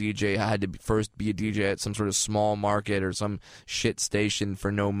radio DJ had to first be a DJ at some sort of small market or some shit station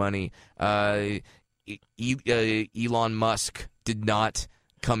for no money. Elon Musk did not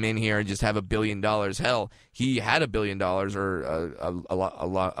come in here and just have $1 billion. Hell, he had $1 billion or a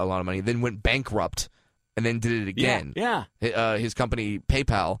lot of money, then went bankrupt, and then did it again. Yeah. His company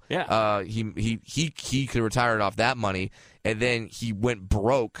PayPal. Yeah. He could retire it off that money, and then he went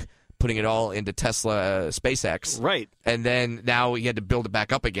broke, putting it all into Tesla, SpaceX. Right. And then now he had to build it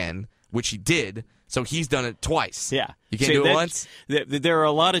back up again, which he did. So he's done it twice. Yeah. You can't do it once? There are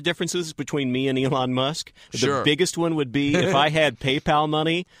a lot of differences between me and Elon Musk. Sure. The biggest one would be if I had PayPal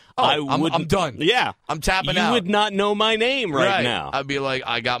money, I'm done. Yeah. I'm tapping out. You would not know my name right now. I'd be like,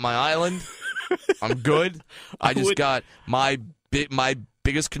 I got my island. I'm good. I just got my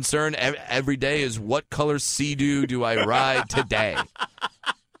biggest concern every day is what color Sea-Doo do I ride today?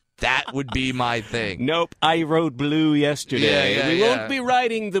 That would be my thing. Nope, I rode blue yesterday. Yeah, we won't be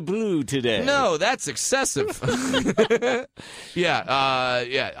riding the blue today. No, that's excessive. I'm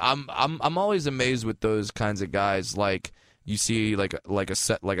always amazed with those kinds of guys. Like you see, like a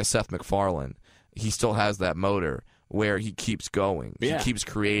Seth MacFarlane. He still has that motor where he keeps going. Yeah. He keeps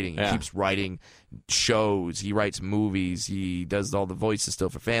creating. He keeps writing shows. He writes movies. He does all the voices still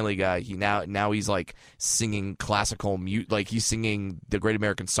for Family Guy. Now he's like singing classical like he's singing the Great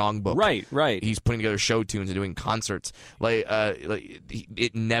American Songbook. Right. He's putting together show tunes and doing concerts.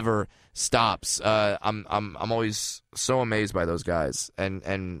 It never stops. I'm always so amazed by those guys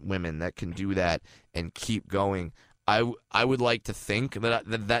and women that can do that and keep going. I would like to think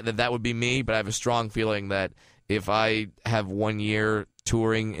that would be me, but I have a strong feeling that if I have 1 year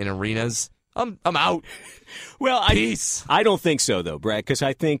touring in arenas, I'm out. Well, peace. I don't think so though, Brad, because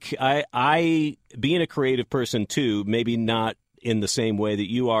I think I being a creative person too, maybe not in the same way that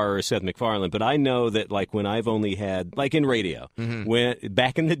you are or Seth MacFarlane, but I know that like when I've only had, like in radio, when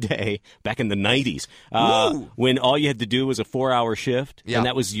back in the day, back in the 90s, when all you had to do was a 4-hour shift, and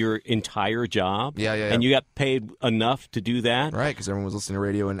that was your entire job, and you got paid enough to do that. Right, because everyone was listening to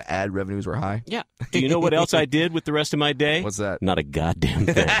radio and ad revenues were high. Yeah. Do you know what else I did with the rest of my day? What's that? Not a goddamn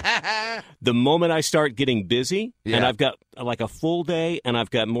thing. The moment I start getting busy, and I've got like a full day, and I've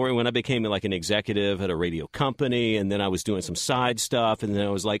got more, when I became like an executive at a radio company, and then I was doing some side stuff, and then I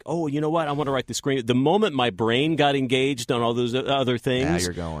was like, oh, you know what? I want to write the screen. The moment my brain got engaged on all those other things, now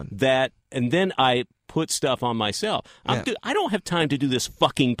you're going. And then I put stuff on myself. I don't have time to do this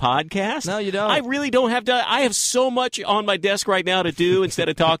fucking podcast. No, you don't. I really don't have time. I have so much on my desk right now to do instead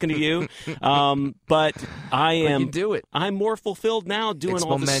of talking to you. But I am. You do it. I'm more fulfilled now doing it's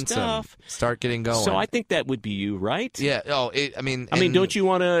all momentum. the stuff. Start getting going. So I think that would be you, right? Yeah. Oh, I mean, don't you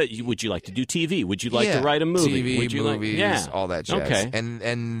want to? Would you like to do TV? Would you like to write a movie? TV, would you movies, all that jazz. Okay.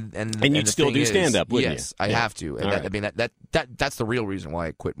 And you'd still do stand up, wouldn't you? Yes, I have to. And I mean that's the real reason why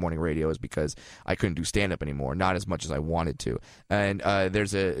I quit morning radio is because I couldn't do stand up anymore. Not as much as I wanted to. And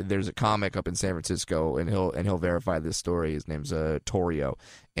there's a comic up in San Francisco, and he'll verify this story. His name's Torio,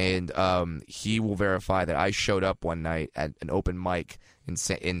 and he will verify that I showed up one night at an open mic in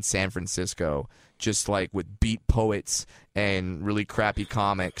San Francisco, just like with beat poets and really crappy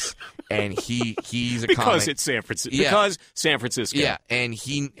comics, and he's a because comic. it's San Francisco. Yeah. Because San Francisco. Yeah, and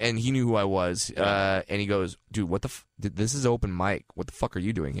he knew who I was, and he goes, dude, what the this is open mic. What the fuck are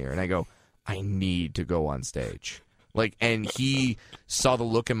you doing here? And I go, I need to go on stage. Like, and he saw the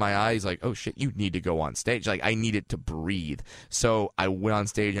look in my eyes, like, oh shit, you need to go on stage. Like, I needed to breathe. So I went on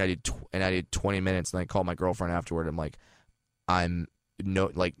stage and I did 20 minutes, and I called my girlfriend afterward. I'm like,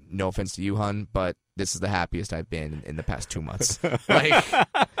 no offense to you, hun, but this is the happiest I've been in the past 2 months. Like,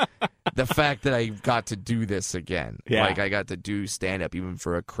 the fact that I got to do this again. Yeah. Like, I got to do stand-up even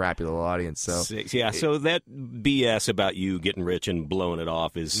for a crappy little audience. So so that BS about you getting rich and blowing it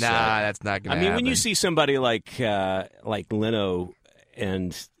off is... that's not going to happen. when you see somebody like Leno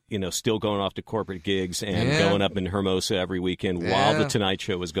and... still going off to corporate gigs and going up in Hermosa every weekend while the Tonight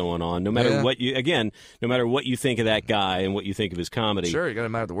Show was going on. No matter what you think of that guy and what you think of his comedy, sure, you got to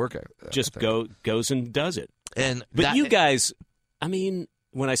matter the work. Just goes and does it. But you guys,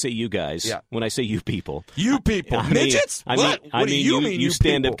 when I say you guys, when I say you people, midgets. What do you mean? You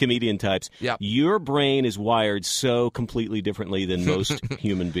stand-up comedian types. Yep. Your brain is wired so completely differently than most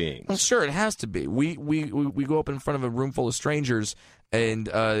human beings. Well, sure, it has to be. We go up in front of a room full of strangers, and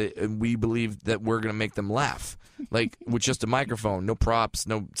we believe that we're going to make them laugh, like with just a microphone, no props,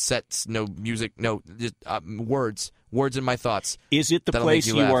 no sets, no music, no just words in my thoughts. Is it the place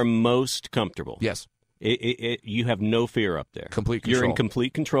you are most comfortable? Yes. You have no fear up there. Complete control. You're in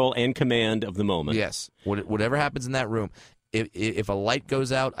complete control and command of the moment. Yes. Whatever happens in that room, if a light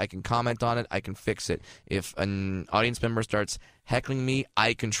goes out, I can comment on it. I can fix it. If an audience member starts heckling me,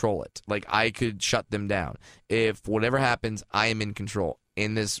 I control it. Like, I could shut them down. If whatever happens, I am in control.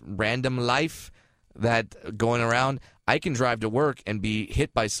 In this random life that going around, I can drive to work and be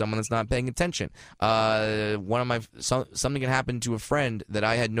hit by someone that's not paying attention. Something can happen to a friend that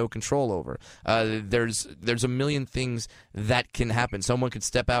I had no control over. There's a million things that can happen. Someone could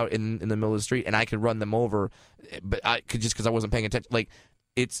step out in the middle of the street and I could run them over, but I could just because I wasn't paying attention.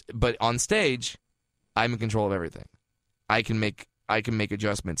 But on stage, I'm in control of everything. I can make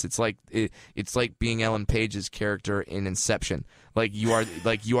adjustments. It's like being Ellen Page's character in Inception. Like you are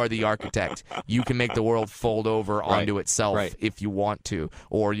the architect. You can make the world fold over onto itself if you want to,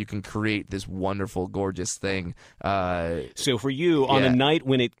 or you can create this wonderful, gorgeous thing. So for you, on a night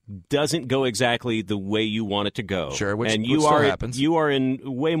when it doesn't go exactly the way you want it to go, sure, which still happens. You are in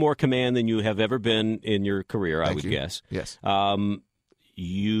way more command than you have ever been in your career. I would guess. Yes.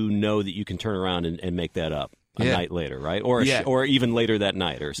 You know that you can turn around and make that up. A night later, right? Or even later that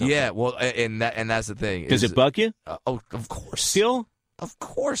night or something. Yeah, well, and that's the thing. Does it bug you? Of course. Still? Of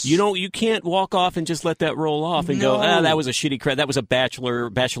course. You can't walk off and just let that roll off and go, that was a shitty crowd. That was a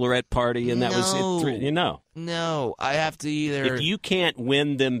bachelorette party, and that was it. No, I have to either... If you can't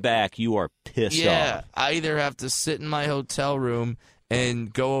win them back, you are pissed off. Yeah, I either have to sit in my hotel room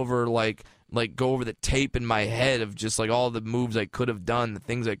and go over, go over the tape in my head of just like all the moves I could have done, the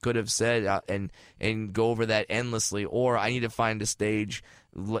things I could have said, and go over that endlessly. Or I need to find a stage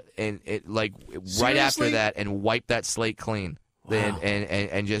and right after that and wipe that slate clean.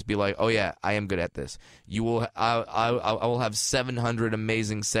 and just be like, oh yeah, I am good at this. I will have 700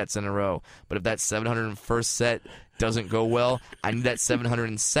 amazing sets in a row, but if that 701st set doesn't go well, I need that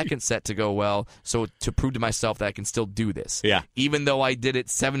 702nd set to go well, so to prove to myself that I can still do this. Yeah. Even though I did it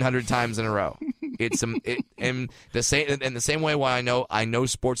 700 times in a row. It's and the same way why I know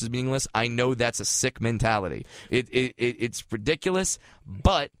sports is meaningless. I know that's a sick mentality. It's ridiculous,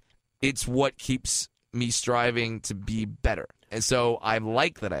 but it's what keeps me striving to be better. And so I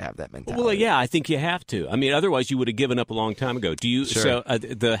like that I have that mentality. Well, yeah, I think you have to. I mean, otherwise you would have given up a long time ago. Do you? Sure. So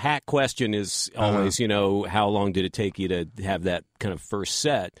the hack question is always, how long did it take you to have that kind of first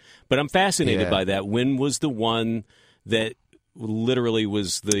set? But I'm fascinated by that. When was the one that literally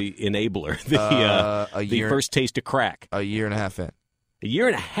was the enabler, the first taste of crack? A year and a half in. A year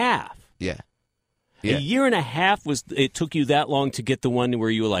and a half? Yeah. A year and a half it took you that long to get the one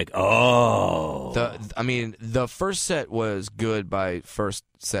where you were like, oh. The first set was good by first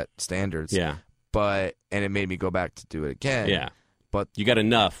set standards. Yeah. And it made me go back to do it again. Yeah. But you got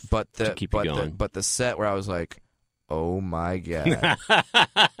enough to keep you going. But the set where I was like, oh my God.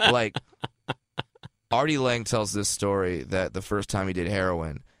 Like, Artie Lang tells this story that the first time he did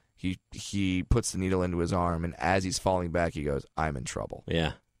heroin, he puts the needle into his arm, and as he's falling back, he goes, I'm in trouble.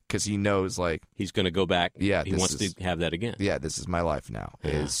 Yeah. Because he knows, like... He's going to go back. Yeah. He wants to have that again. Yeah, this is my life now,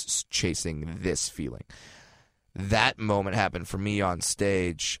 is chasing this feeling. That moment happened for me on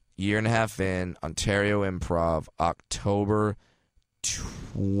stage, year and a half in, Ontario Improv, October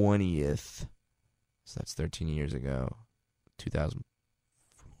 20th. So that's 13 years ago.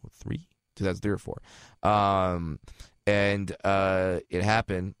 2003 or 4. And it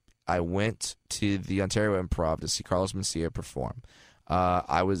happened. I went to the Ontario Improv to see Carlos Mencia perform.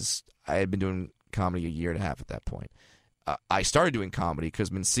 I had been doing comedy a year and a half at that point. I started doing comedy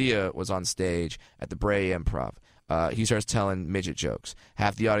because Mencia was on stage at the Bray Improv. He starts telling midget jokes.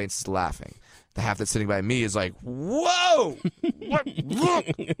 Half the audience is laughing. The half that's sitting by me is like, whoa! What? Look!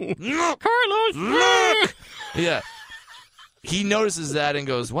 Carlos, look! Yeah. He notices that and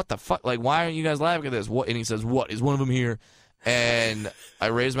goes, what the fuck? Like, why aren't you guys laughing at this? What? And he says, what? Is one of them here? And I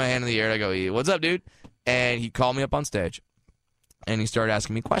raise my hand in the air and I go, what's up, dude? And he called me up on stage. And he started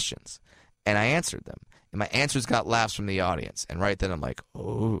asking me questions. And I answered them. And my answers got laughs from the audience. And right then I'm like,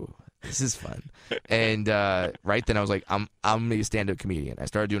 oh, this is fun. And right then I was like, I'm going to be a stand-up comedian. I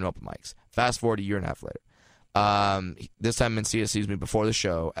started doing open mics. Fast forward a year and a half later. This time Mencia sees me before the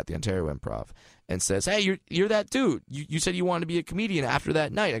show at the Ontario Improv and says, hey, you're that dude. You said you wanted to be a comedian after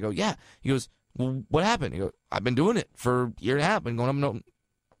that night. I go, yeah. He goes, well, what happened? He goes, I've been doing it for a year and a half. Been going up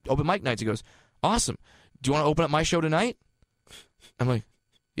open mic nights. He goes, awesome. Do you want to open up my show tonight? I'm like,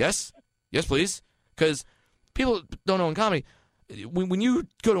 yes, please. Because people don't know in comedy, when you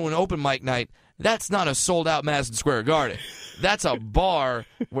go to an open mic night, that's not a sold-out Madison Square Garden. That's a bar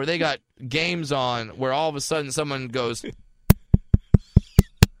where they got games on where all of a sudden someone goes,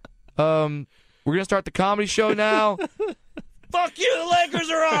 we're going to start the comedy show now. Fuck you, the Lakers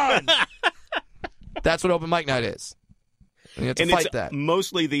are on! That's what open mic night is. And you have to fight it's that.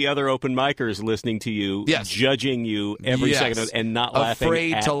 Mostly the other open micers listening to you, judging you every second, and not laughing.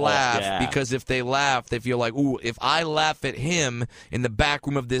 Afraid to laugh all. because if they laugh, they feel like, ooh, if I laugh at him in the back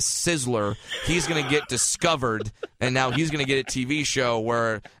room of this Sizzler, he's going to get discovered, and now he's going to get a TV show,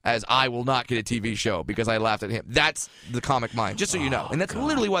 whereas I will not get a TV show because I laughed at him. That's the comic mind, just so you know. And that's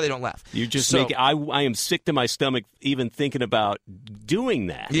literally why they don't laugh. You just make I am sick to my stomach even thinking about doing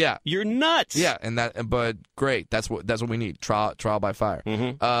that. Yeah. You're nuts. Yeah, but great. That's what we need. Trial by fire.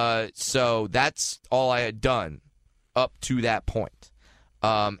 Mm-hmm. So that's all I had done up to that point.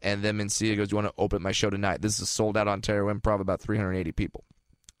 And then Mencia goes, do you want to open my show tonight? This is a sold-out Ontario Improv, about 380 people.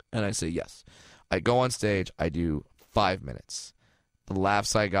 And I say yes. I go on stage. I do 5 minutes. The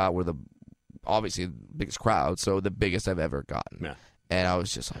laughs I got were obviously the biggest crowd, so the biggest I've ever gotten. Yeah. And I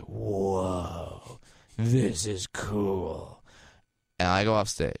was just like, whoa, this is cool. And I go off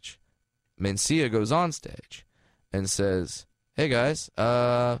stage. Mencia goes on stage and says, hey guys,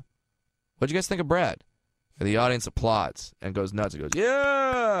 what'd you guys think of Brad? And the audience applauds and goes nuts. He goes,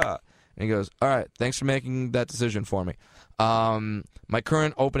 yeah! And he goes, all right, thanks for making that decision for me. My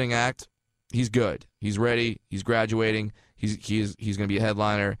current opening act, he's good. He's ready. He's graduating. He's going to be a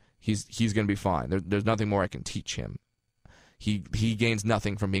headliner. He's going to be fine. There's nothing more I can teach him. He gains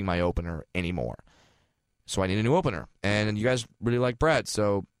nothing from being my opener anymore. So I need a new opener. And you guys really like Brad,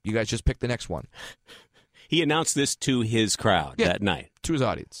 so you guys just pick the next one. He announced this to his crowd that night. To his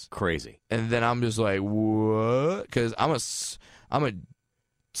audience. Crazy. And then I'm just like, what? Because I'm a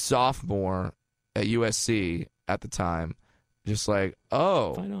sophomore at USC at the time. Just like,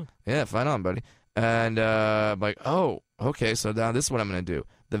 oh. Fight on. Yeah, fight on, buddy. And I'm like, oh, okay, so now this is what I'm going to do.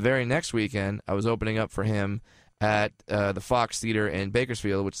 The very next weekend, I was opening up for him at the Fox Theater in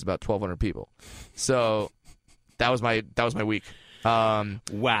Bakersfield, which is about 1,200 people. So that was my week.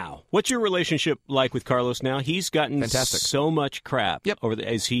 Wow. What's your relationship like with Carlos now? He's gotten fantastic. So much crap. Yep.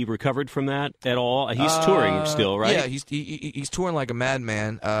 Has he recovered from that at all? He's touring still, right? Yeah, he's touring like a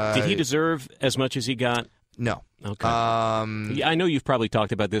madman. Did he deserve as much as he got? No. Okay. I know you've probably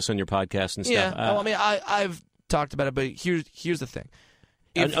talked about this on your podcast and stuff. Yeah. I've talked about it, but here's the thing.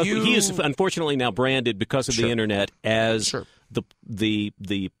 He is unfortunately now branded because of the internet as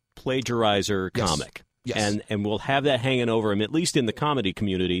the plagiarizer comic. Yes. And we'll have that hanging over him, at least in the comedy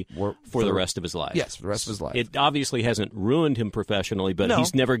community, for the rest of his life. Yes, for the rest of his life. It obviously hasn't ruined him professionally, but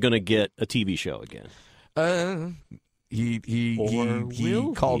he's never going to get a TV show again.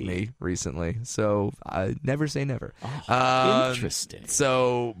 He called me recently, so I never say never. Interesting.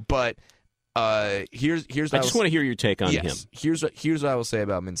 So, but here's. I just want to hear your take on him. Here's what I will say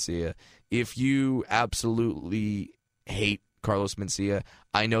about Mencia. If you absolutely hate Carlos Mencia,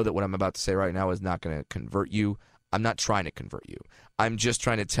 I know that what I'm about to say right now is not going to convert you. I'm not trying to convert you. I'm just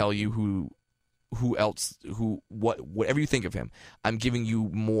trying to tell you whatever you think of him. I'm giving you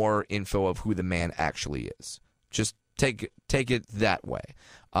more info of who the man actually is. Just take it that way,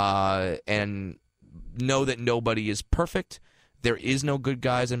 and know that nobody is perfect. There is no good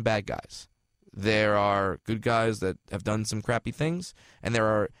guys and bad guys. There are good guys that have done some crappy things, and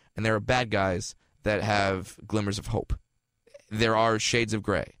there are bad guys that have glimmers of hope. There are shades of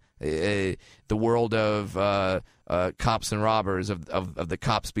gray. The world of cops and robbers, of the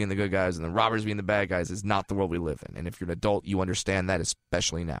cops being the good guys and the robbers being the bad guys, is not the world we live in. And if you're an adult, you understand that,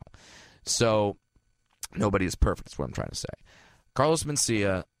 especially now. So nobody is perfect, is what I'm trying to say. Carlos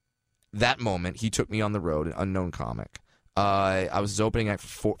Mencia, that moment, he took me on the road, an unknown comic. I was his opening act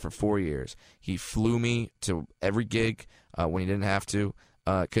for 4 years. He flew me to every gig when he didn't have to,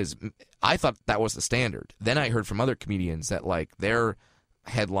 because I thought that was the standard. Then I heard from other comedians that like their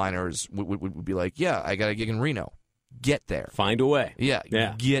headliners would be like, yeah, I got a gig in Reno. Get there. Find a way. Yeah,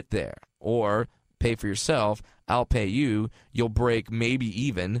 get there. Or pay for yourself. I'll pay you. You'll break maybe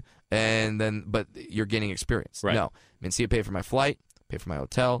even, but you're gaining experience. Right. No. Mencia paid for my flight, paid for my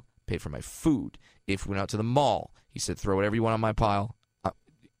hotel, paid for my food. If we went out to the mall, he said, throw whatever you want on my pile.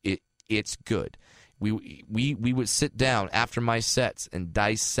 It's good. We would sit down after my sets and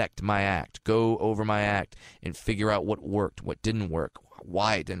dissect my act, go over my act, and figure out what worked, what didn't work,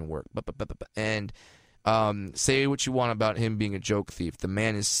 why it didn't work, and say what you want about him being a joke thief. The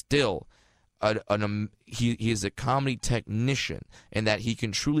man is still he is a comedy technician, in that he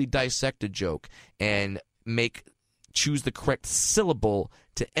can truly dissect a joke and choose the correct syllable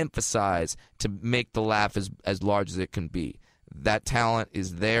to emphasize to make the laugh as large as it can be. That talent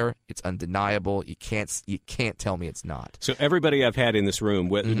is there. It's undeniable. You can't tell me it's not. So everybody I've had in this room,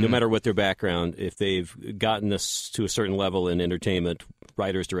 no matter what their background, if they've gotten us to a certain level in entertainment,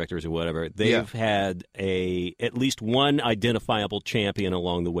 writers, directors, or whatever, they've had at least one identifiable champion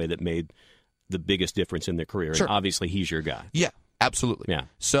along the way that made the biggest difference in their career. Sure. And obviously, he's your guy. Yeah, absolutely. Yeah.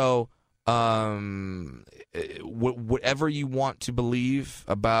 So whatever you want to believe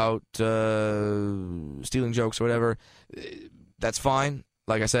about stealing jokes or whatever, that's fine.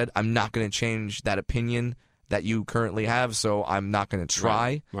 Like I said, I'm not going to change that opinion that you currently have, so I'm not going to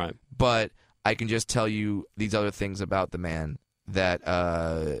try. Right. But I can just tell you these other things about the man that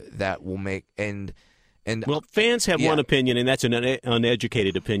will make well, fans have one opinion, and that's an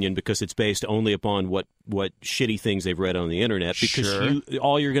uneducated opinion because it's based only upon what shitty things they've read on the internet. Because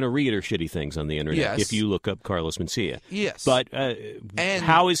all you're going to read are shitty things on the internet if you look up Carlos Mencia. Yes. But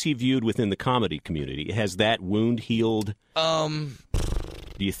how is he viewed within the comedy community? Has that wound healed? Do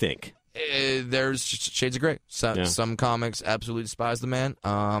you think? There's shades of gray. Some comics absolutely despise the man.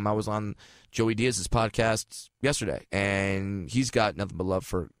 I was on Joey Diaz's podcast yesterday, and he's got nothing but love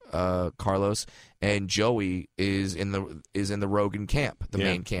for Carlos. And Joey is in the Rogan camp, the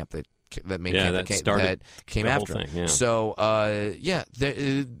main camp that came after him. Yeah. So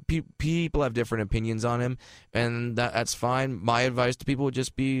people have different opinions on him, and that's fine. My advice to people would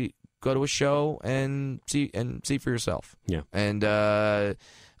just be go to a show and see for yourself. Yeah. And I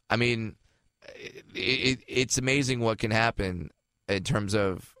mean, it's amazing what can happen in terms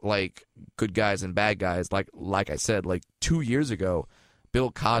of like good guys and bad guys. Like I said, like 2 years ago,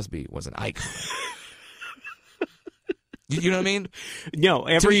 Bill Cosby was an icon. You know what I mean? No,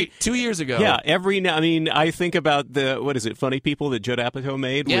 2 years ago. Yeah, I think about Funny People that Judd Apatow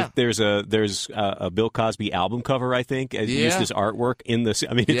made. Yeah. There's a Bill Cosby album cover, I think, used as artwork in this.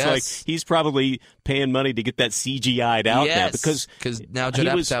 I mean, it's like he's probably paying money to get that CGI'd out now because now Judd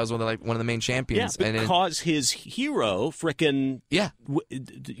Apatow is one of the main champions. Yeah, because his hero, frickin'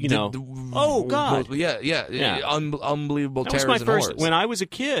 unbelievable that was terrors my and first. horrors. When I was a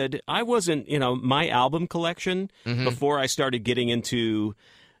kid, I wasn't, my album collection before I started getting into,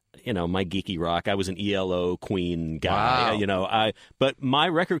 my geeky rock. I was an ELO Queen guy, Wow. But my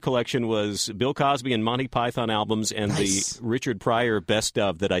record collection was Bill Cosby and Monty Python albums and the Richard Pryor best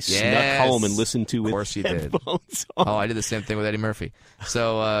of that I snuck home and listened to with headphones on. Oh, I did the same thing with Eddie Murphy.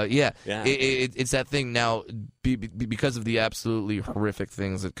 So, it's that thing now, because of the absolutely horrific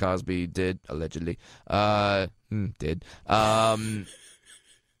things that Cosby did, allegedly, are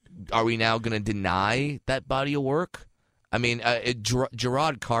we now going to deny that body of work? I mean,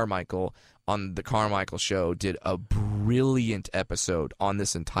 Gerard Carmichael on the Carmichael Show did a brilliant episode on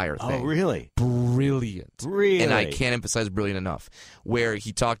this entire thing. Oh, really? Brilliant. Really? And I can't emphasize brilliant enough. Where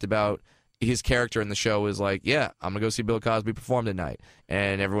he talked about his character in the show is like, yeah, I'm going to go see Bill Cosby perform tonight.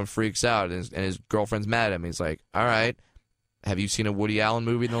 And everyone freaks out, and his girlfriend's mad at him. He's like, all right, have you seen a Woody Allen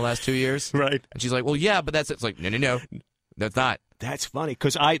movie in the last 2 years? Right. And she's like, well, yeah, but that's it. It's like, no, that's not. That's funny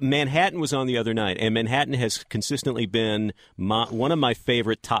because Manhattan was on the other night, and Manhattan has consistently been one of my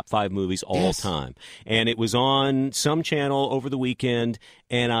favorite top 5 movies all time. And it was on some channel over the weekend,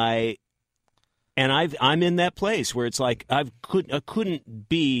 and I'm in that place where it's like I couldn't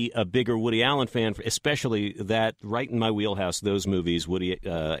be a bigger Woody Allen fan, especially that right in my wheelhouse. Those movies,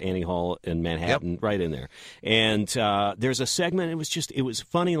 Annie Hall, and Manhattan, right in there. And there's a segment. It was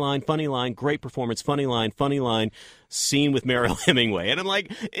funny line, great performance, funny line, scene with Meryl Hemingway, and I'm like,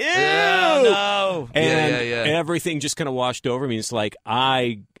 ew, no, and everything just kind of washed over me. It's like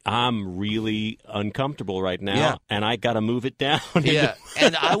I'm really uncomfortable right now, and I got to move it down. Yeah,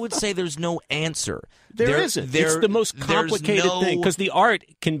 and I would say there's no answer. There isn't. It's the most complicated thing because the art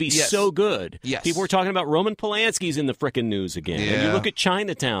can be so good. Yes. People were talking about Roman Polanski's in the frickin' news again. Yeah. And you look at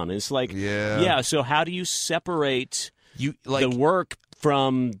Chinatown, and it's like, so how do you separate the work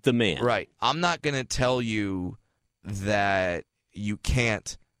from the man? Right. I'm not going to tell you that you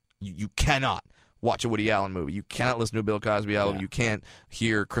cannot watch a Woody Allen movie. You cannot listen to a Bill Cosby album. Yeah. You can't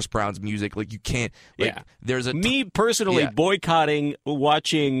hear Chris Brown's music. Like, you can't. Like, there's me personally boycotting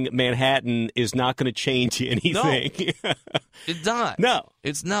watching Manhattan is not going to change anything. No, it's not. No,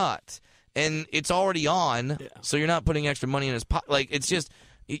 it's not. And it's already on, so you're not putting extra money in his pocket. Like, it's just,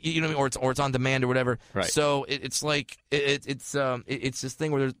 you know what I mean? Or it's on demand or whatever. Right. So it's like it's this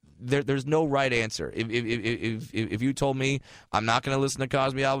thing where there's no right answer. If you told me I'm not going to listen to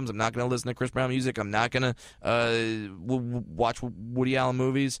Cosby albums, I'm not going to listen to Chris Brown music, I'm not going to watch Woody Allen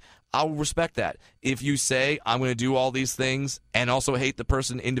movies, I'll respect that. If you say I'm going to do all these things and also hate the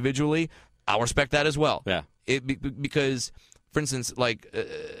person individually, I'll respect that as well. Yeah. Because, for instance, like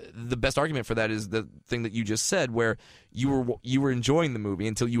the best argument for that is the thing that you just said, where you were enjoying the movie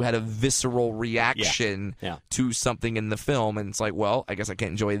until you had a visceral reaction to something in the film, and it's like, well, I guess I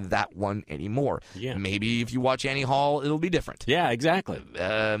can't enjoy that one anymore. Yeah. Maybe if you watch Annie Hall, it'll be different. Yeah, exactly.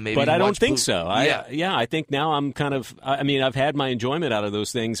 Maybe, but I don't think so. Yeah. I think now I'm kind of. I mean, I've had my enjoyment out of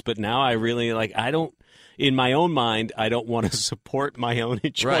those things, but now I really I don't. In my own mind, I don't want to support my own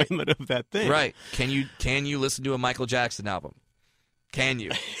enjoyment of that thing. Right. Can you listen to a Michael Jackson album? Can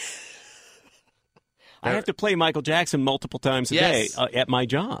you? I have to play Michael Jackson multiple times a day at my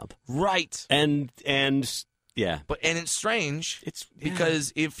job. Right. And yeah. And it's strange.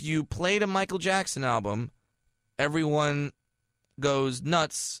 Because if you played a Michael Jackson album, everyone goes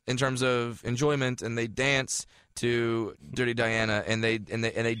nuts in terms of enjoyment, and they dance to Dirty Diana, and they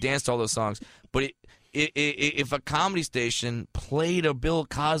dance to all those songs. But if a comedy station played a Bill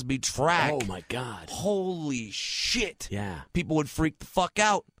Cosby track, oh my God, holy shit! Yeah, people would freak the fuck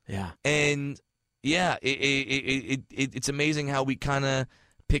out. Yeah, and it's amazing how we kind of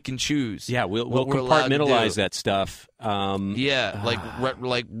pick and choose. Yeah, we'll compartmentalize that stuff.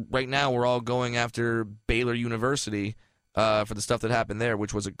 Like right now, we're all going after Baylor University for the stuff that happened there,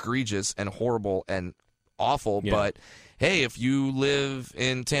 which was egregious and horrible and awful. Yeah. But hey, if you live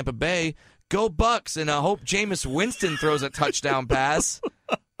in Tampa Bay, go Bucks, and I hope Jameis Winston throws a touchdown pass.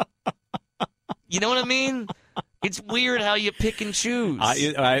 You know what I mean? It's weird how you pick and choose.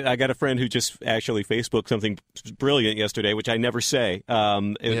 I got a friend who just actually Facebooked something brilliant yesterday, which I never say.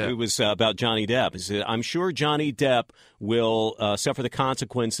 It was about Johnny Depp. He said, I'm sure Johnny Depp will suffer the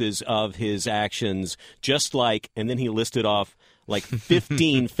consequences of his actions, just like, and then he listed off like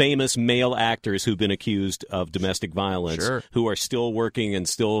 15 famous male actors who've been accused of domestic violence who are still working and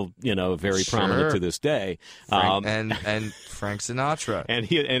still, very prominent to this day. And Frank Sinatra. And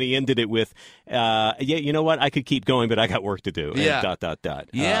he ended it with, you know what? I could keep going, but I got work to do. Yeah. And ...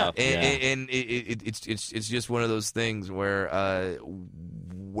 Yeah. And it's just one of those things where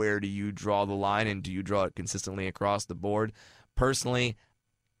do you draw the line, and do you draw it consistently across the board? Personally,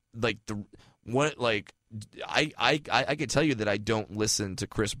 I could tell you that I don't listen to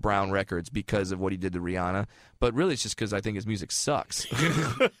Chris Brown records because of what he did to Rihanna, but really it's just because I think his music sucks.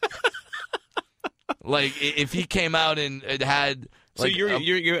 Like, if he came out and had... So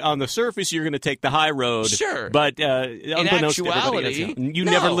you're on the surface, you're going to take the high road. Sure. But in actuality... you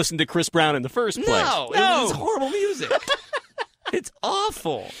never listened to Chris Brown in the first place. No. It was horrible music. It's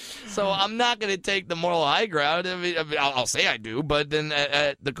awful. So I'm not going to take the moral high ground. I mean, I'll say I do, but then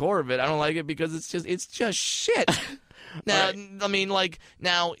at the core of it, I don't like it because it's just shit. Now, right. I mean,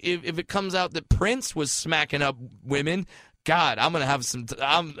 if it comes out that Prince was smacking up women, God, I'm gonna have some.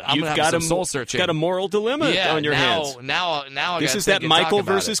 I'm gonna have some soul searching. Got a moral dilemma on your hands. Now, this is that Michael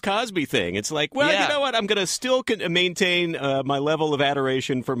versus Cosby thing. It's like, well, you know what? I'm gonna still maintain my level of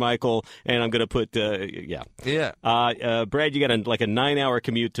adoration for Michael, and I'm gonna put, Brad, you got a 9-hour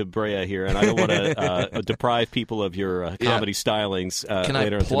commute to Brea here, and I don't want to deprive people of your comedy stylings. Can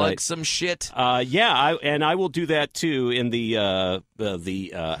later I plug tonight. some shit? I will do that too in the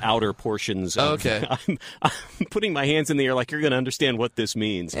outer portions. Okay, I'm putting my hands in the air like you're going to understand what this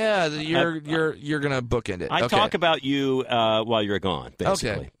means. Yeah, you're going to bookend it. I talk about you while you're gone,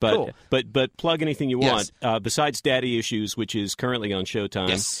 basically. Okay, but plug anything you want. Besides Daddy Issues, which is currently on Showtime.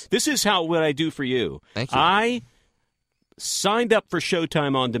 Yes. This is what I do for you. Thank you. I signed up for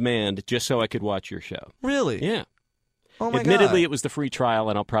Showtime On Demand just so I could watch your show. Really? Yeah. Oh my Admittedly, God. it was the free trial,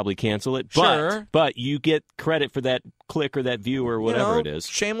 and I'll probably cancel it. Sure. But you get credit for that click or that view or whatever it is.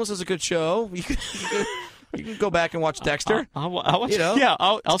 Shameless is a good show. You can go back and watch Dexter. I'll watch,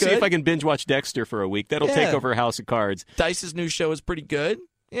 I'll see if I can binge watch Dexter for a week. That'll take over House of Cards. Dice's new show is pretty good.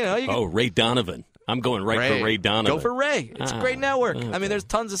 Ray Donovan. I'm going for Ray Donovan. Go for Ray. It's a great network. I mean, there's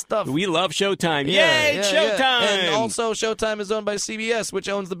tons of stuff. We love Showtime. Yeah, Yay, Showtime! Yeah. And also, Showtime is owned by CBS, which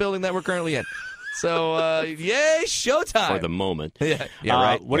owns the building that we're currently in. So, yay, Showtime! For the moment. Yeah,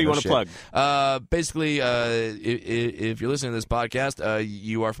 right. What do you want to plug? Basically, if you're listening to this podcast,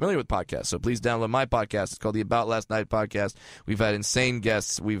 you are familiar with podcasts. So please download my podcast. It's called the About Last Night podcast. We've had insane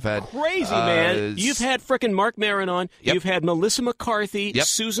guests. We've had... Crazy, man. You've had frickin' Mark Maron on. Yep. You've had Melissa McCarthy,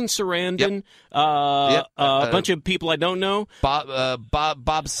 Susan Sarandon, Yep. A bunch of people I don't know.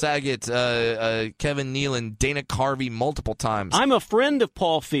 Bob Saget, Kevin Nealon, Dana Carvey multiple times. I'm a friend of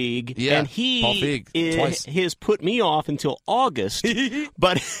Paul Feig, and Paul Feig, has put me off until August,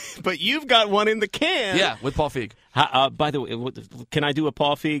 but you've got one in the can. Yeah, with Paul Feig. By the way, can I do a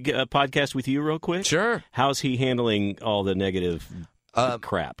Paul Feig podcast with you real quick? Sure. How's he handling all the negative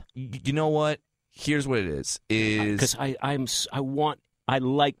crap? You know what? Here's what it is. Because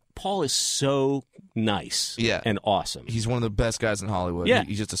Paul is so nice and awesome. He's one of the best guys in Hollywood. Yeah.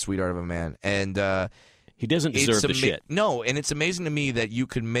 He's just a sweetheart of a man. And he doesn't deserve the shit. No, and it's amazing to me that you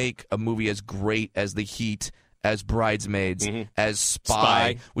could make a movie as great as The Heat, as Bridesmaids, as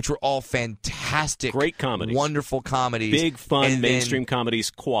Spy, which were all fantastic, great comedies, wonderful comedies, big fun mainstream comedies,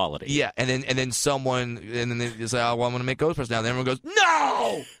 quality. Yeah, and then they say, "Oh, well, I'm going to make Ghostbusters now." And everyone goes,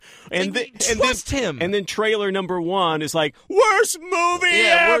 "No!" And trust him. And then trailer number 1 is like, worst movie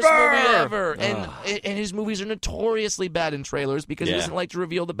ever. And his movies are notoriously bad in trailers because he doesn't like to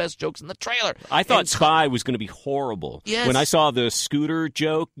reveal the best jokes in the trailer. I thought Spy was going to be horrible. Yes. When I saw the scooter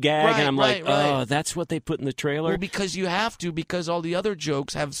joke gag, and I'm like, oh, that's what they put in the trailer? Well, because you have to, because all the other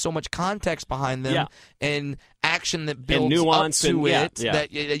jokes have so much context behind them and action that builds and nuance up to it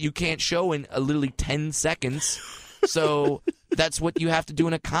that you can't show in literally 10 seconds. So that's what you have to do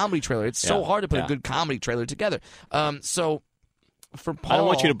in a comedy trailer. It's so hard to put a good comedy trailer together. So for Paul, I don't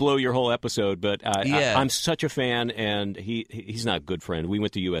want you to blow your whole episode, but I'm such a fan, and he's not a good friend. We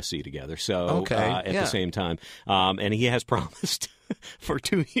went to USC together, so at the same time, and he has promised for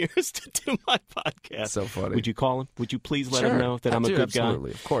 2 years to do my podcast. So funny. Would you call him? Would you please let him know that I'm a good guy?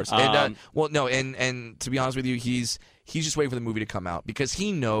 Absolutely, of course. And and to be honest with you, he's just waiting for the movie to come out because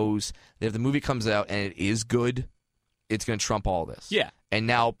he knows that if the movie comes out and it is good, it's going to trump all this. Yeah. And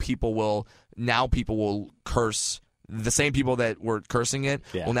now people will curse. The same people that were cursing it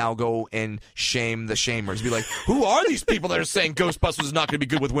will now go and shame the shamers. Be like, who are these people that are saying Ghostbusters is not going to be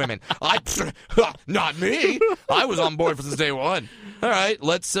good with women? Not me. I was on board since day one. All right,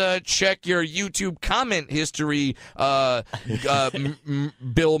 let's check your YouTube comment history.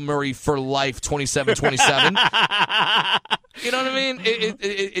 Bill Murray for life, 2727. You know what I mean?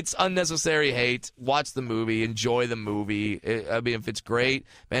 It's unnecessary hate. Watch the movie. Enjoy the movie. If it's great,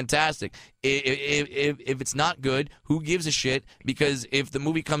 fantastic. If it's not good, who gives a shit? Because if the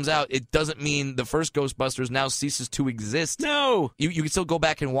movie comes out, it doesn't mean the first Ghostbusters now ceases to exist. No. You can still go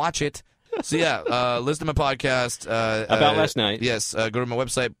back and watch it. So, yeah, listen to my podcast. About last night. Yes, go to my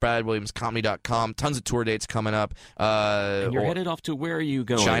website, bradwilliamscomedy.com. Tons of tour dates coming up. And you're headed off to where are you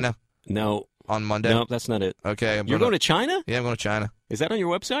going? China. No. On Monday. No, that's not it. Okay. You're going to China? Yeah, I'm going to China. Is that on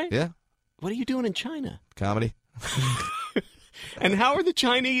your website? Yeah. What are you doing in China? Comedy. And how are the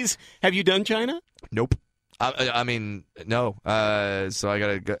Chinese? Have you done China? Nope. I mean, no. So I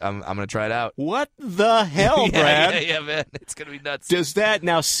gotta. I'm gonna try it out. What the hell, Brad? Yeah, man. It's gonna be nuts. Does that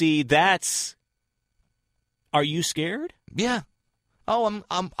now? See, that's. Are you scared? Yeah. Oh,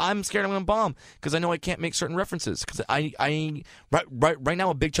 I'm scared I'm gonna bomb because I know I can't make certain references because right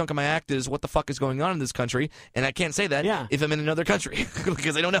now a big chunk of my act is what the fuck is going on in this country, and I can't say that if I'm in another country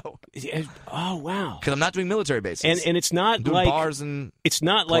because I don't know. Oh wow! Because I'm not doing military bases, and it's not doing like bars and it's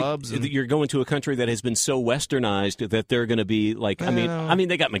not clubs like you're going to a country that has been so westernized that they're going to be like. I mean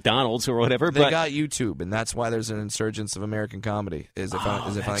they got McDonald's or whatever. They got YouTube, and that's why there's an insurgence of American comedy. Is they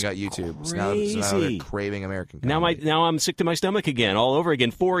finally got YouTube. So now they're craving American comedy. Now I'm sick to my stomach again. All over again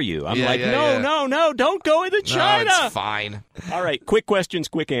for you. I'm no, don't go into China. No, it's fine. All right, quick questions,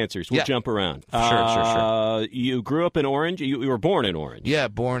 quick answers. We'll jump around. Sure. You grew up in Orange? You were born in Orange? Yeah,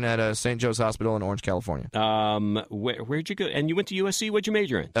 born at St. Joe's Hospital in Orange, California. Where'd you go? And you went to USC? What'd you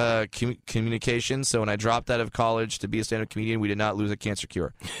major in? Communications. So when I dropped out of college to be a stand-up comedian, we did not lose a cancer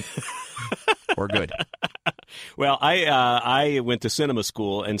cure. We're good. Well, I went to cinema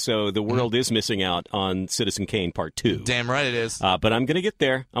school, and so the world is missing out on Citizen Kane Part 2. Damn right it is. But I'm going to get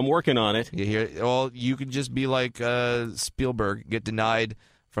there. I'm working on it. You hear? Well, you could just be like Spielberg, get denied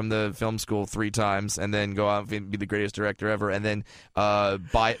from the film school 3 times, and then go out and be the greatest director ever, and then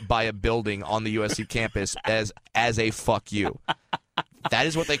buy a building on the USC campus as a fuck you. That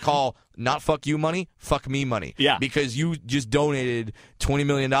is what they call not fuck you money, fuck me money. Yeah. Because you just donated $20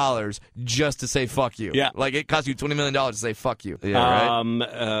 million just to say fuck you. Yeah. Like it cost you $20 million to say fuck you. Yeah,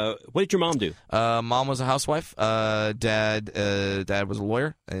 right? What did your mom do? Mom was a housewife. Dad was a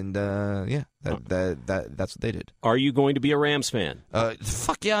lawyer. And that's what they did. Are you going to be a Rams fan?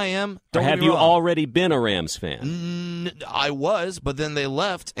 Fuck yeah, I am. Or have you already been a Rams fan? I was, but then they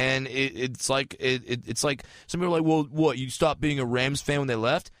left, and it's like some people are like, well, what? You stopped being a Rams fan when they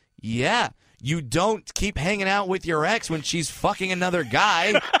left? Yeah, you don't keep hanging out with your ex when she's fucking another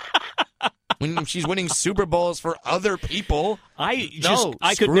guy. When she's winning Super Bowls for other people. I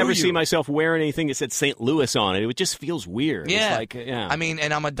could never see myself wearing anything that said St. Louis on it. It just feels weird. Yeah. It's like, I mean,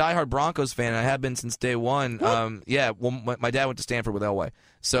 and I'm a diehard Broncos fan, and I have been since day one. Well, my dad went to Stanford with Elway.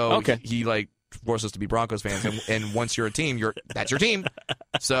 So he forced us to be Broncos fans, and once you're a team, that's your team.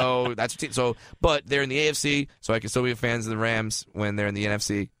 So that's your team. So, but they're in the AFC, so I can still be fans of the Rams when they're in the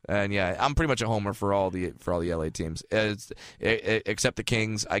NFC. And yeah, I'm pretty much a homer for all the LA teams, except the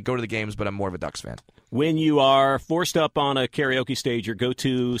Kings. I go to the games, but I'm more of a Ducks fan. When you are forced up on a karaoke stage, your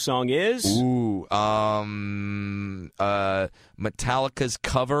go-to song is? Metallica's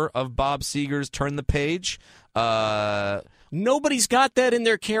cover of Bob Seger's "Turn the Page." Nobody's got that in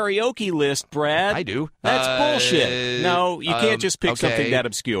their karaoke list, Brad. I do. That's bullshit. No, you can't just pick something that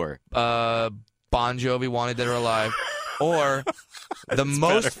obscure. Bon Jovi, "Wanted Dead or Alive," or the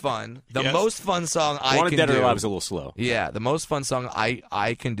most fun song I can do. "Wanted Dead or Alive" is a little slow. Yeah, the most fun song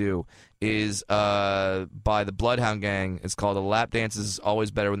I can do is by the Bloodhound Gang. It's called "A Lap Dance Is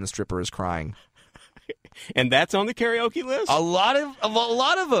Always Better When the Stripper Is Crying." And that's on the karaoke list? A lot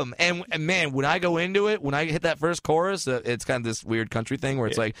of them. And man, when I go into it, when I hit that first chorus, it's kind of this weird country thing where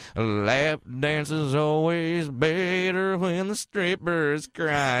it's like, "A lap dance is always better when the stripper is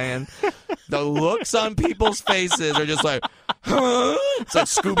crying." The looks on people's faces are just like, huh? It's like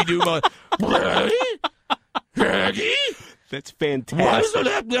Scooby-Doo going, Raggy? That's fantastic. Why is the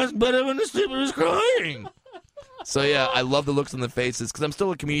lap dance better when the stripper is crying? So yeah, I love the looks on the faces because I'm still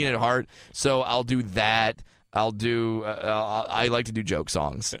a comedian at heart. So I'll do that. I'll do. I like to do joke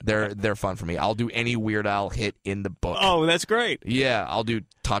songs. They're fun for me. I'll do any Weird Al hit in the book. Oh, that's great. Yeah, I'll do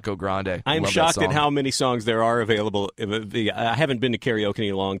Taco Grande. I'm shocked at how many songs there are available. I haven't been to karaoke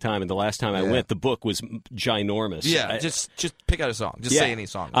in a long time, and the last time I went, the book was ginormous. Yeah, just pick out a song. Just say any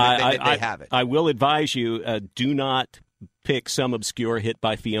song. They have it. I will advise you: do not pick some obscure hit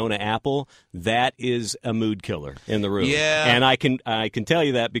by Fiona Apple, that is a mood killer in the room. Yeah. And I can tell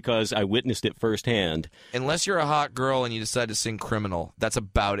you that because I witnessed it firsthand. Unless you're a hot girl and you decide to sing Criminal, that's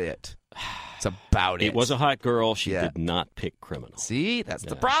about it. It's about it. It was a hot girl. She did not pick Criminal. See, that's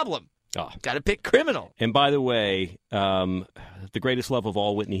the problem. Oh. Got to pick Criminal. And by the way, the greatest love of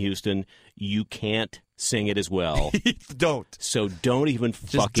all, Whitney Houston, you can't sing it as well. Don't. So don't even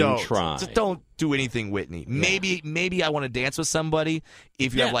fucking try. Just don't do anything, Whitney. Maybe I want to dance with somebody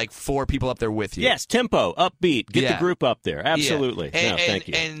if you have like 4 people up there with you. Yes, tempo, upbeat. Get the group up there. Absolutely. Yeah. Thank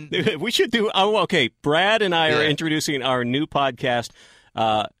you. And we should do. Oh, okay. Brad and I are introducing our new podcast,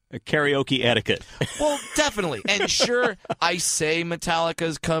 Karaoke Etiquette. Well, definitely. And sure, I say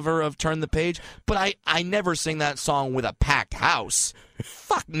Metallica's cover of Turn the Page, but I never sing that song with a packed house.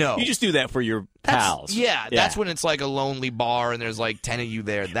 Fuck no. You just do that for your pals. That's when it's like a lonely bar and there's like 10 of you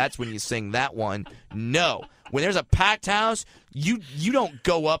there. That's when you sing that one. No. When there's a packed house, you don't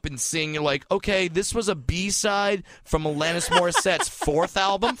go up and sing. You're like, okay, this was a B-side from Alanis Morissette's 4th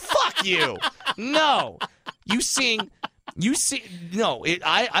album. Fuck you. No. You sing...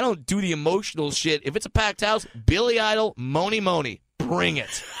 I don't do the emotional shit. If it's a packed house, Billy Idol, Moni, bring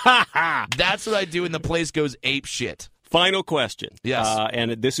it. That's what I do, and the place goes ape shit. Final question. Yes.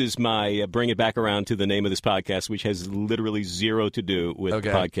 And this is my bring it back around to the name of this podcast, which has literally zero to do with the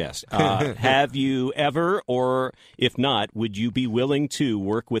podcast. Have you ever, or if not, would you be willing to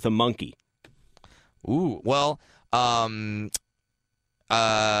work with a monkey? Ooh, well, for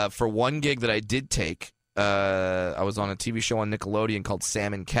one gig that I did take, I was on a TV show on Nickelodeon called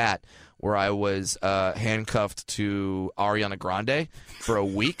Sam and Cat, where I was handcuffed to Ariana Grande for a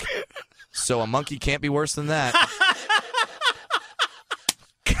week. So a monkey can't be worse than that.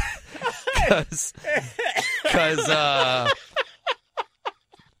 Because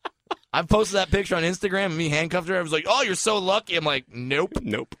I posted that picture on Instagram of me handcuffed her. I was like, oh, you're so lucky. I'm like, nope.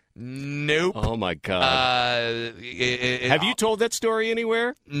 Oh, my God. Have you told that story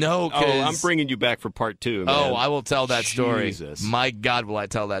anywhere? No. I'm bringing you back for part 2, man. Oh, I will tell that story. Jesus. My God, will I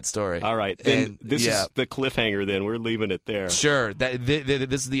tell that story. All right. Then this is the cliffhanger, then. We're leaving it there. Sure.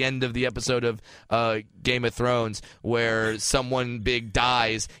 This is the end of the episode of Game of Thrones where someone big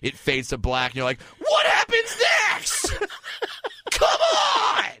dies, it fades to black, and you're like, what happens next? Come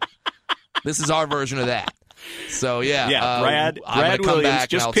on! This is our version of that. So, Brad Williams.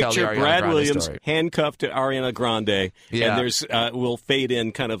 Just picture Brad Williams handcuffed to Ariana Grande, and there's will fade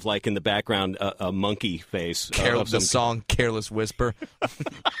in kind of like in the background a monkey face. The song Careless Whisper.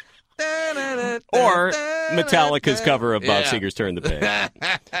 Or Metallica's cover of Bob Seger's Turn the Page.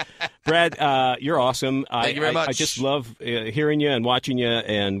 Brad, you're awesome. Thank you very much. I just love hearing you and watching you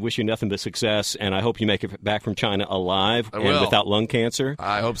and wish you nothing but success. And I hope you make it back from China alive and without lung cancer.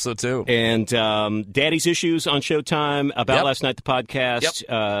 I hope so, too. And Daddy's Issues on Showtime, About Last Night, the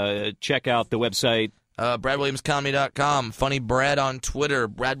podcast. Check out the website. BradWilliamsComedy.com. Funny Brad on Twitter.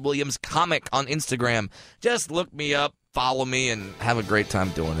 Brad Williams Comic on Instagram. Just look me up, follow me, and have a great time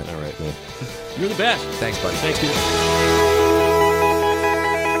doing it. All right, man. You're the best. Thanks, buddy. Thanks, dude.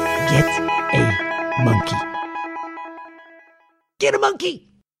 Get a monkey. Get a monkey.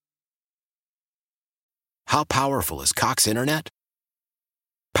 How powerful is Cox Internet?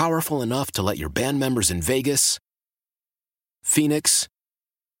 Powerful enough to let your band members in Vegas, Phoenix,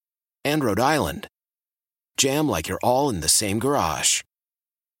 and Rhode Island jam like you're all in the same garage.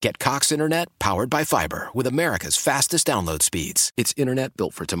 Get Cox Internet powered by fiber with America's fastest download speeds. It's internet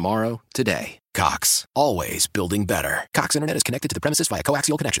built for tomorrow, today. Cox, always building better. Cox Internet is connected to the premises via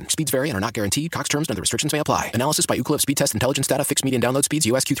coaxial connection. Speeds vary and are not guaranteed. Cox terms and other restrictions may apply. Analysis by Ookla Speed Test Intelligence Data. Fixed median download speeds.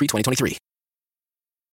 USQ3 2023.